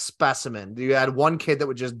specimen. You had one kid that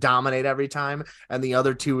would just dominate every time, and the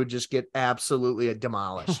other 2 would just get absolutely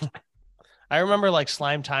demolished. I remember like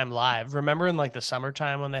Slime Time Live. Remember in like the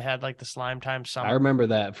summertime when they had like the Slime Time I summer? remember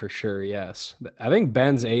that for sure. Yes. I think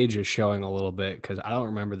Ben's age is showing a little bit because I don't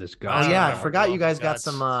remember this Oh I guy. don't yeah, I remember forgot you Global guys got Guts.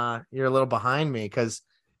 some. You're a little behind me because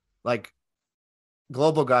like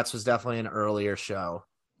Global Guts was definitely an earlier show.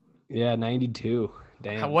 Yeah, 92.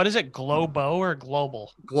 Damn. What is it? Globo or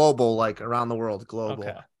Global? Global, like around the world, global.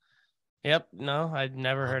 Okay. Yep. No, I'd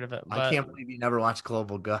never heard of it. I But can't believe you never watched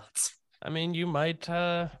Global Guts. I mean, you might.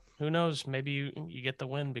 Who knows? Maybe you get the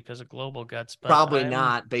win because of Global Guts. But Probably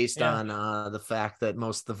not, based yeah. on the fact that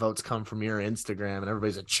most of the votes come from your Instagram and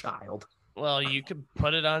everybody's a child. Well, you could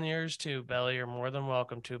put it on yours too, Belly. You're more than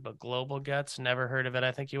welcome to. But Global Guts, never heard of it.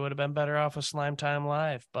 I think you would have been better off with Slime Time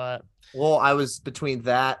Live. But Well, I was between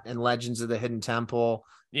that and Legends of the Hidden Temple.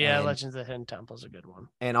 yeah, and, Legends of the Hidden Temple is a good one.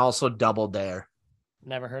 and also Double Dare.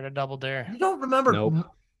 Never heard of Double Dare. You don't remember Nope.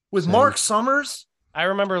 with Same. Mark Summers? I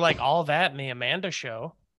remember like all that in the Amanda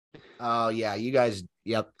show. Oh yeah, you guys.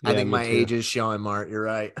 Yep, I Yeah, think me my too. age is showing, Mart. You're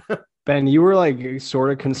right. Ben, you were like sort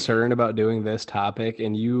of concerned about doing this topic,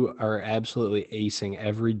 and you are absolutely acing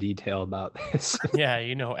every detail about this. Yeah,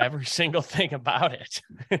 you know every single thing about it.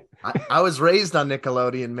 I was raised on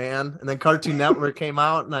Nickelodeon, man, and then Cartoon Network came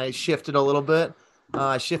out, and I shifted a little bit.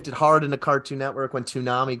 I shifted hard into Cartoon Network when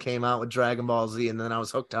Toonami came out with Dragon Ball Z, and then I was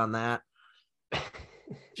hooked on that.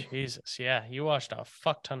 Jesus, yeah, you watched a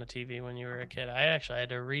fuck ton of TV when you were a kid. I actually had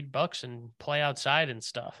to read books and play outside and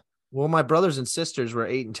stuff. Well, my brothers and sisters were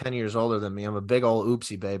 8 and 10 years older than me. I'm a big old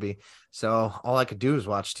oopsie baby. So all I could do was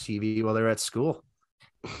watch TV while they were at school.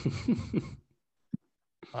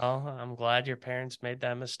 Well, I'm glad your parents made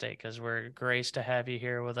that mistake because we're graced to have you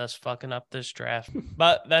here with us fucking up this draft.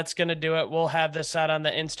 But that's going to do it. We'll have this out on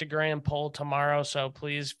the Instagram poll tomorrow. So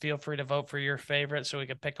please feel free to vote for your favorite so we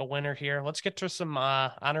can pick a winner here. Let's get to some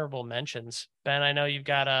honorable mentions. Ben, I know you've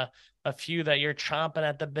got a few that you're chomping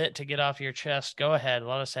at the bit to get off your chest. Go ahead.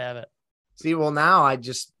 Let us have it. See, well, now I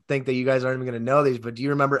just think that you guys aren't even going to know these, but do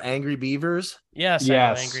you remember Angry Beavers? Yes, I know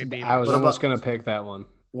Yes, Angry Beaver. I was What almost about- going to pick that one.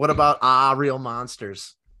 What about Real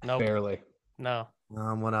Monsters? Nope. Barely. No.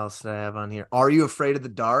 What else did I have on here? Are You Afraid of the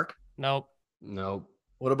Dark? Nope. Nope.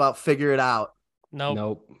 What about Figure It Out? Nope.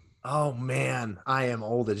 Nope. Oh man, I am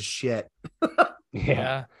old as shit. Yeah.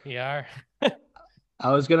 Yeah, you are.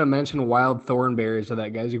 I was going to mention Wild Thornberries, so that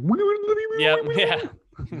guy's like, Yep. Yeah.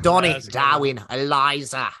 Donnie, That's a good one. Darwin,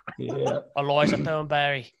 Eliza. yeah. Eliza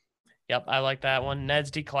Thornberry. Yep, I like that one.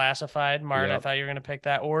 Ned's Declassified. Martin, I Yep. thought you were going to pick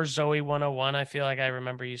that. Or Zoe 101. I feel like I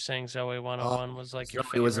remember you saying Zoe 101 was like your It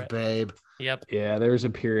favorite. was a babe. Yep. Yeah, there was a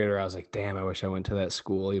period where I was like, damn, I wish I went to that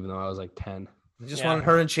school, even though I was like 10. I just Yeah. wanted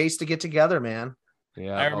her and Chase to get together, man.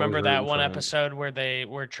 Yeah. I remember always that rooting one for him. episode where they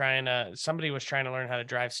were somebody was trying to learn how to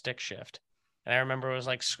drive stick shift. And I remember it was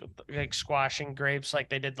like squashing grapes, like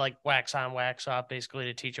they did like wax on, wax off, basically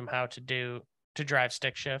to teach them how to drive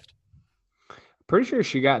stick shift. Pretty sure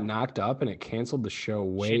she got knocked up and it canceled the show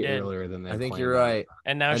way did. earlier than they I think planned you're on. right.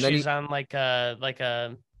 And now And then she's on like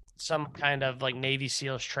a some kind of like Navy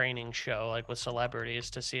SEALs training show, like with celebrities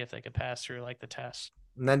to see if they could pass through like the tests.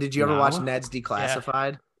 And then did you ever watch No. Ned's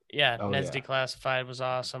Declassified? Yeah, Oh, Ned's yeah. Declassified was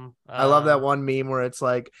awesome. I love that one meme where it's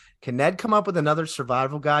like, can Ned come up with another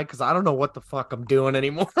survival guide? Because I don't know what the fuck I'm doing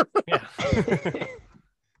anymore. Yeah.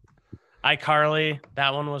 iCarly,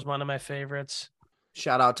 that one was one of my favorites.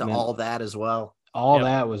 Shout out to Man. all that as well. All Yep.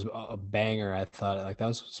 that was a banger. I thought like that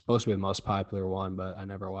was supposed to be the most popular one, but I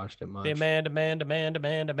never watched it much. The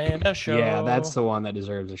Amanda show. Yeah, that's the one that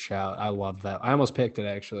deserves a shout. I love that. I almost picked it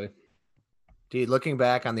actually. Dude, looking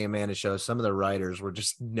back on the Amanda show, some of the writers were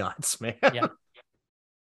just nuts, man. Yeah.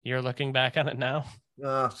 You're looking back on it now.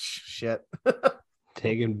 Oh, shit.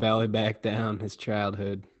 Taking Belly back down his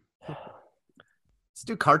childhood. Let's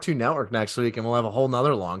do Cartoon Network next week, and we'll have a whole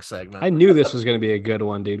nother long segment. I knew this was going to be a good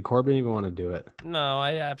one, dude. Corbin didn't even want to do it. No,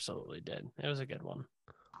 I absolutely did. It was a good one.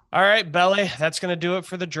 All right, Belly, that's going to do it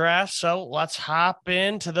for the draft. So let's hop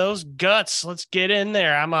into those guts. Let's get in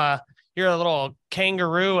there. You're a little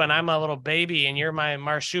kangaroo and I'm a little baby and you're my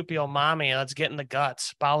marsupial mommy. Let's get in the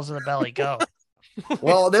guts. Bowels of the belly, go.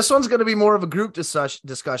 Well, this one's going to be more of a group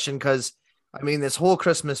discussion because, I mean, this whole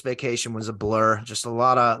Christmas vacation was a blur. Just a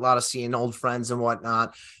lot of seeing old friends and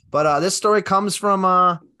whatnot. But this story comes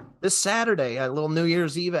from this Saturday, a little New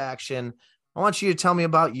Year's Eve action. I want you to tell me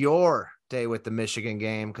about your day with the Michigan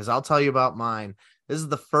game because I'll tell you about mine. This is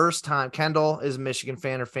the first time Kendall is a Michigan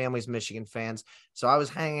fan. Her family's Michigan fans. So I was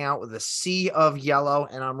hanging out with a sea of yellow,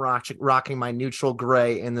 and I'm rocking my neutral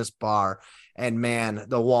gray in this bar. And man,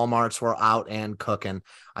 the Walmarts were out and cooking.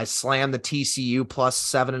 I slammed the TCU plus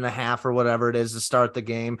 7.5 or whatever it is to start the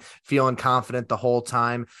game, feeling confident the whole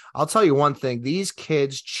time. I'll tell you one thing. These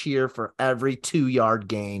kids cheer for every 2-yard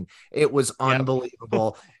gain. It was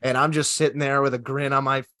unbelievable. And I'm just sitting there with a grin on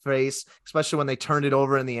my face, especially when they turned it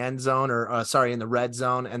over in the end zone in the red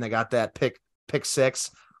zone. And they got that pick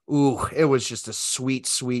six. Ooh, it was just a sweet,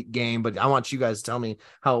 sweet game. But I want you guys to tell me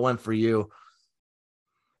how it went for you.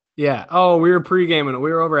 Yeah. Oh, we were pre-gaming.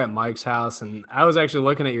 We were over at Mike's house, and I was actually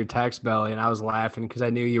looking at your text, Belly, and I was laughing because I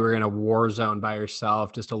knew you were in a war zone by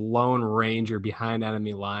yourself, just a lone ranger behind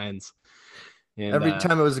enemy lines. And every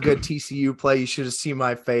time it was a good TCU play, you should have seen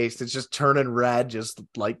my face. It's just turning red, just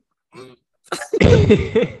like.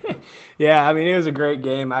 Yeah, I mean, it was a great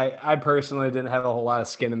game. I personally didn't have a whole lot of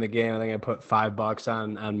skin in the game. I think I put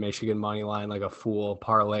 $5 on Michigan money line like a fool,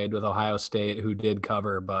 parlayed with Ohio State, who did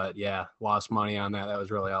cover, but yeah, lost money on that. That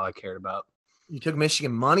was really all I cared about. You took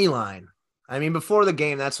Michigan money line. I mean, before the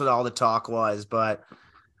game, that's what all the talk was, but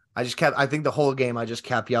I think the whole game I just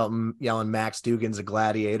kept yelling Max Dugan's a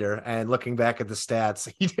gladiator, and looking back at the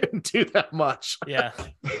stats, he didn't do that much. Yeah.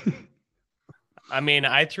 I mean,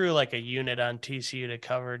 I threw like a unit on TCU to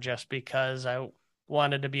cover just because I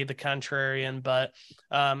wanted to be the contrarian, but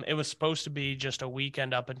it was supposed to be just a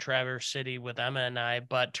weekend up in Traverse City with Emma and I,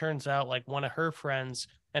 but turns out like one of her friends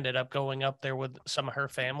ended up going up there with some of her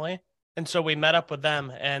family. And so we met up with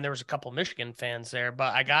them, and there was a couple Michigan fans there,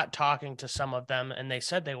 but I got talking to some of them, and they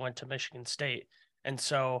said they went to Michigan State. And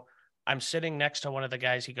so I'm sitting next to one of the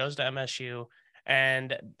guys. He goes to MSU,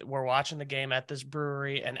 and we're watching the game at this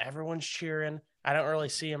brewery, and everyone's cheering. I don't really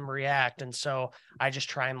see him react. And so I just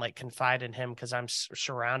try and like confide in him because I'm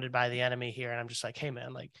surrounded by the enemy here. And I'm just like, hey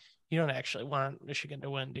man, like you don't actually want Michigan to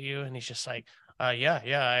win, do you? And he's just like, yeah,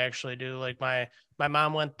 I actually do. Like my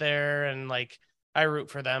mom went there, and like I root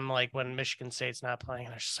for them. Like when Michigan State's not playing,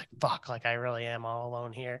 and I was just like, fuck, like I really am all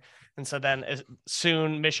alone here. And so then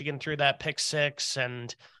soon Michigan threw that pick six,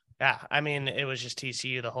 and yeah, I mean, it was just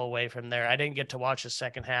TCU the whole way from there. I didn't get to watch the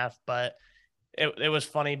second half, but it was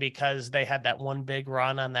funny because they had that one big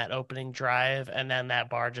run on that opening drive, and then that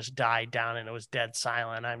bar just died down and it was dead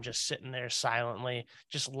silent. I'm just sitting there silently,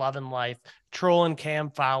 just loving life, trolling Cam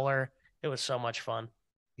Fowler. It was so much fun.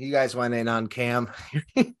 You guys went in on Cam.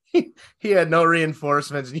 He had no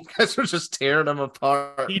reinforcements, and you guys were just tearing him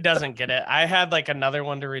apart. He doesn't get it. I had like another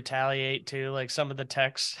one to retaliate to, like some of the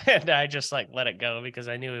texts, and I just like let it go because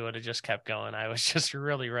I knew he would have just kept going. I was just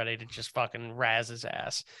really ready to just fucking razz his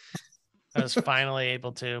ass. I was finally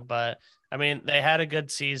able to, but I mean, they had a good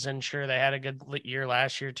season. Sure, they had a good year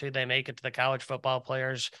last year too. They make it to the college football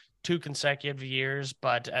players 2 consecutive years,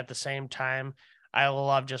 but at the same time, I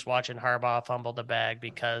love just watching Harbaugh fumble the bag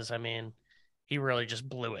because I mean, he really just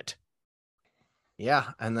blew it.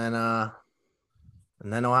 Yeah, and then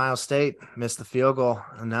Ohio State missed the field goal,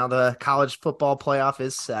 and now the college football playoff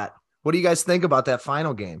is set. What do you guys think about that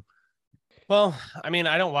final game? Well, I mean,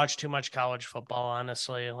 I don't watch too much college football,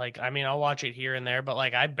 honestly. Like, I mean, I'll watch it here and there, but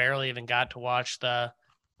like, I barely even got to watch the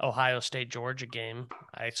Ohio State Georgia game.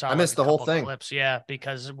 I missed the whole thing. Clips, yeah,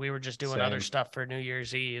 because we were just doing other Same. stuff for New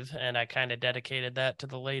Year's Eve, and I kind of dedicated that to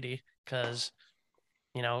the lady because,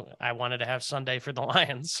 you know, I wanted to have Sunday for the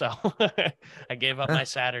Lions, so I gave up my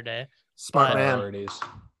Saturday. Smart man. Priorities.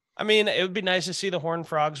 I mean, it would be nice to see the Horned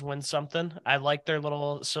Frogs win something. I like their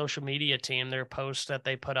little social media team, their post that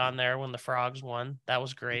they put on there when the Frogs won. That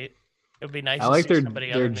was great. It would be nice I to like see their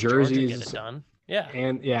somebody other than jerseys Georgia get it done.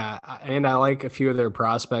 Yeah. And I like a few of their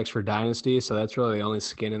prospects for Dynasty, so that's really the only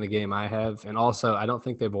skin in the game I have. And also, I don't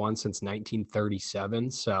think they've won since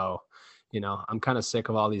 1937, so you know, I'm kind of sick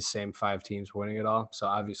of all these same 5 teams winning it all. So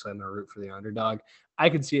obviously I'm going to root for the underdog. I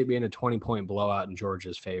could see it being a 20-point blowout in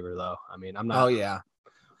Georgia's favor, though. I mean, I'm not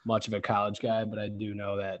much of a college guy, but I do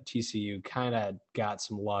know that TCU kind of got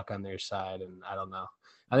some luck on their side, and I don't know.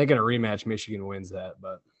 I think in a rematch, Michigan wins that,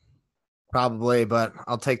 but probably. But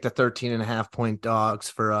I'll take the 13.5-point dogs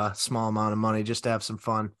for a small amount of money just to have some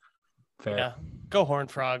fun. fair. Yeah. Go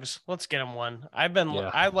Horned Frogs. Let's get them one. I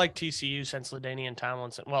like TCU since LaDainian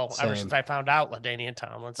Tomlinson. Well, ever since I found out LaDainian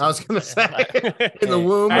Tomlinson. I was going to say in the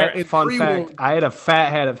womb. Fun fact, I had a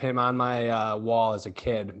fat head of him on my wall as a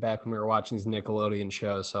kid back when we were watching these Nickelodeon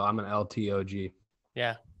shows. So I'm an LTOG.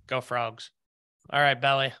 Yeah. Go Frogs. All right,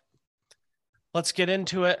 Belly. Let's get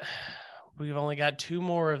into it. We've only got 2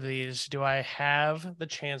 more of these. Do I have the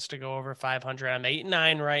chance to go over 500? I'm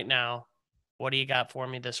 8-9 right now. What do you got for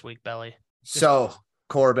me this week, Belly? So,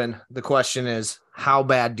 Corbin, the question is, how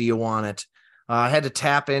bad do you want it? I had to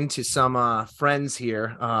tap into some friends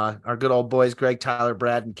here, our good old boys, Greg, Tyler,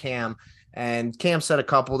 Brad, and Cam. And Cam said a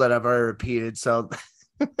couple that I've already repeated. So,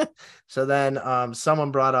 so then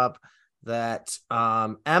someone brought up that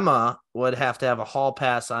Emma would have to have a hall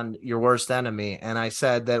pass on your worst enemy. And I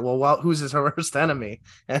said that, well, who's his worst enemy?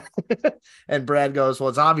 And Brad goes, well,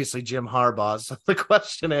 it's obviously Jim Harbaugh. So the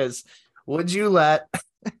question is, would you let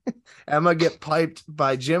Emma get piped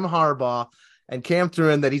by Jim Harbaugh? And Cam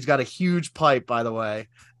threw in that he's got a huge pipe, by the way,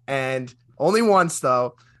 and only once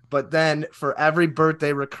though. But then for every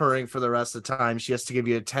birthday recurring for the rest of the time, she has to give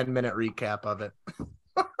you a 10-minute recap of it.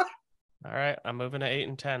 All right, I'm moving to 8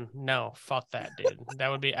 and 10. No, fuck that, dude. That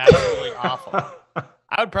would be absolutely awful.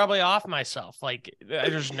 I would probably off myself. Like,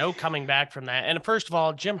 there's no coming back from that. And first of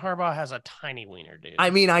all, Jim Harbaugh has a tiny wiener, dude. I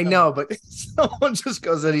mean, I know, but someone just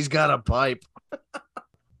goes that he's got a pipe.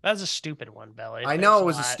 That's a stupid one, Belly. I know it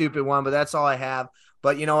was a stupid one, but that's all I have.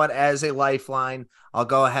 But you know what? As a lifeline, I'll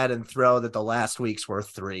go ahead and throw that the last week's worth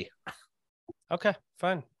 3. Okay,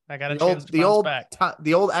 fine. I got a chance to bounce back.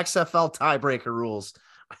 The old XFL tiebreaker rules.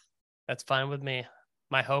 That's fine with me.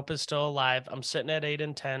 My hope is still alive. I'm sitting at 8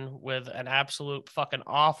 and 10 with an absolute fucking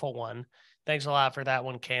awful one. Thanks a lot for that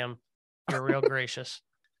one, Cam. You're real gracious.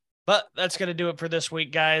 But that's going to do it for this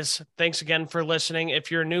week, guys. Thanks again for listening.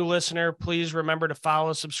 If you're a new listener, please remember to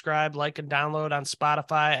follow, subscribe, like, and download on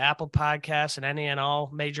Spotify, Apple Podcasts, and any and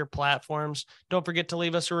all major platforms. Don't forget to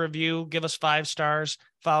leave us a review. Give us 5 stars.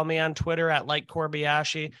 Follow me on Twitter at Like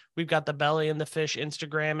Corbiashi. We've got the Belly and the Fish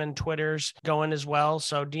Instagram and Twitters going as well.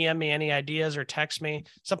 So DM me any ideas or text me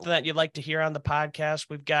something that you'd like to hear on the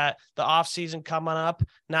podcast. We've got the off season coming up.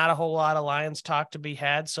 Not a whole lot of Lions talk to be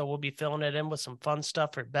had, so we'll be filling it in with some fun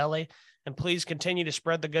stuff for Belly. And please continue to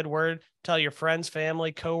spread the good word. Tell your friends,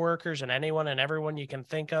 family, coworkers, and anyone and everyone you can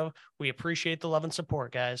think of. We appreciate the love and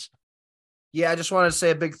support, guys. Yeah, I just wanted to say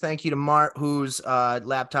a big thank you to Mart, whose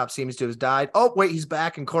laptop seems to have died. Oh, wait, he's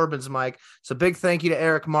back in Corbin's mic. So big thank you to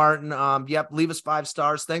Eric Martin. Yep, leave us 5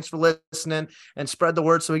 stars. Thanks for listening and spread the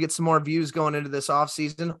word so we get some more views going into this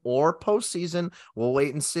offseason or postseason. We'll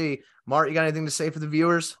wait and see. Mart, you got anything to say for the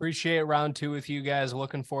viewers? Appreciate round 2 with you guys.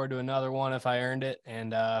 Looking forward to another one if I earned it,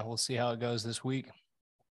 and we'll see how it goes this week.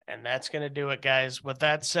 And that's going to do it, guys. With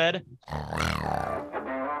that said...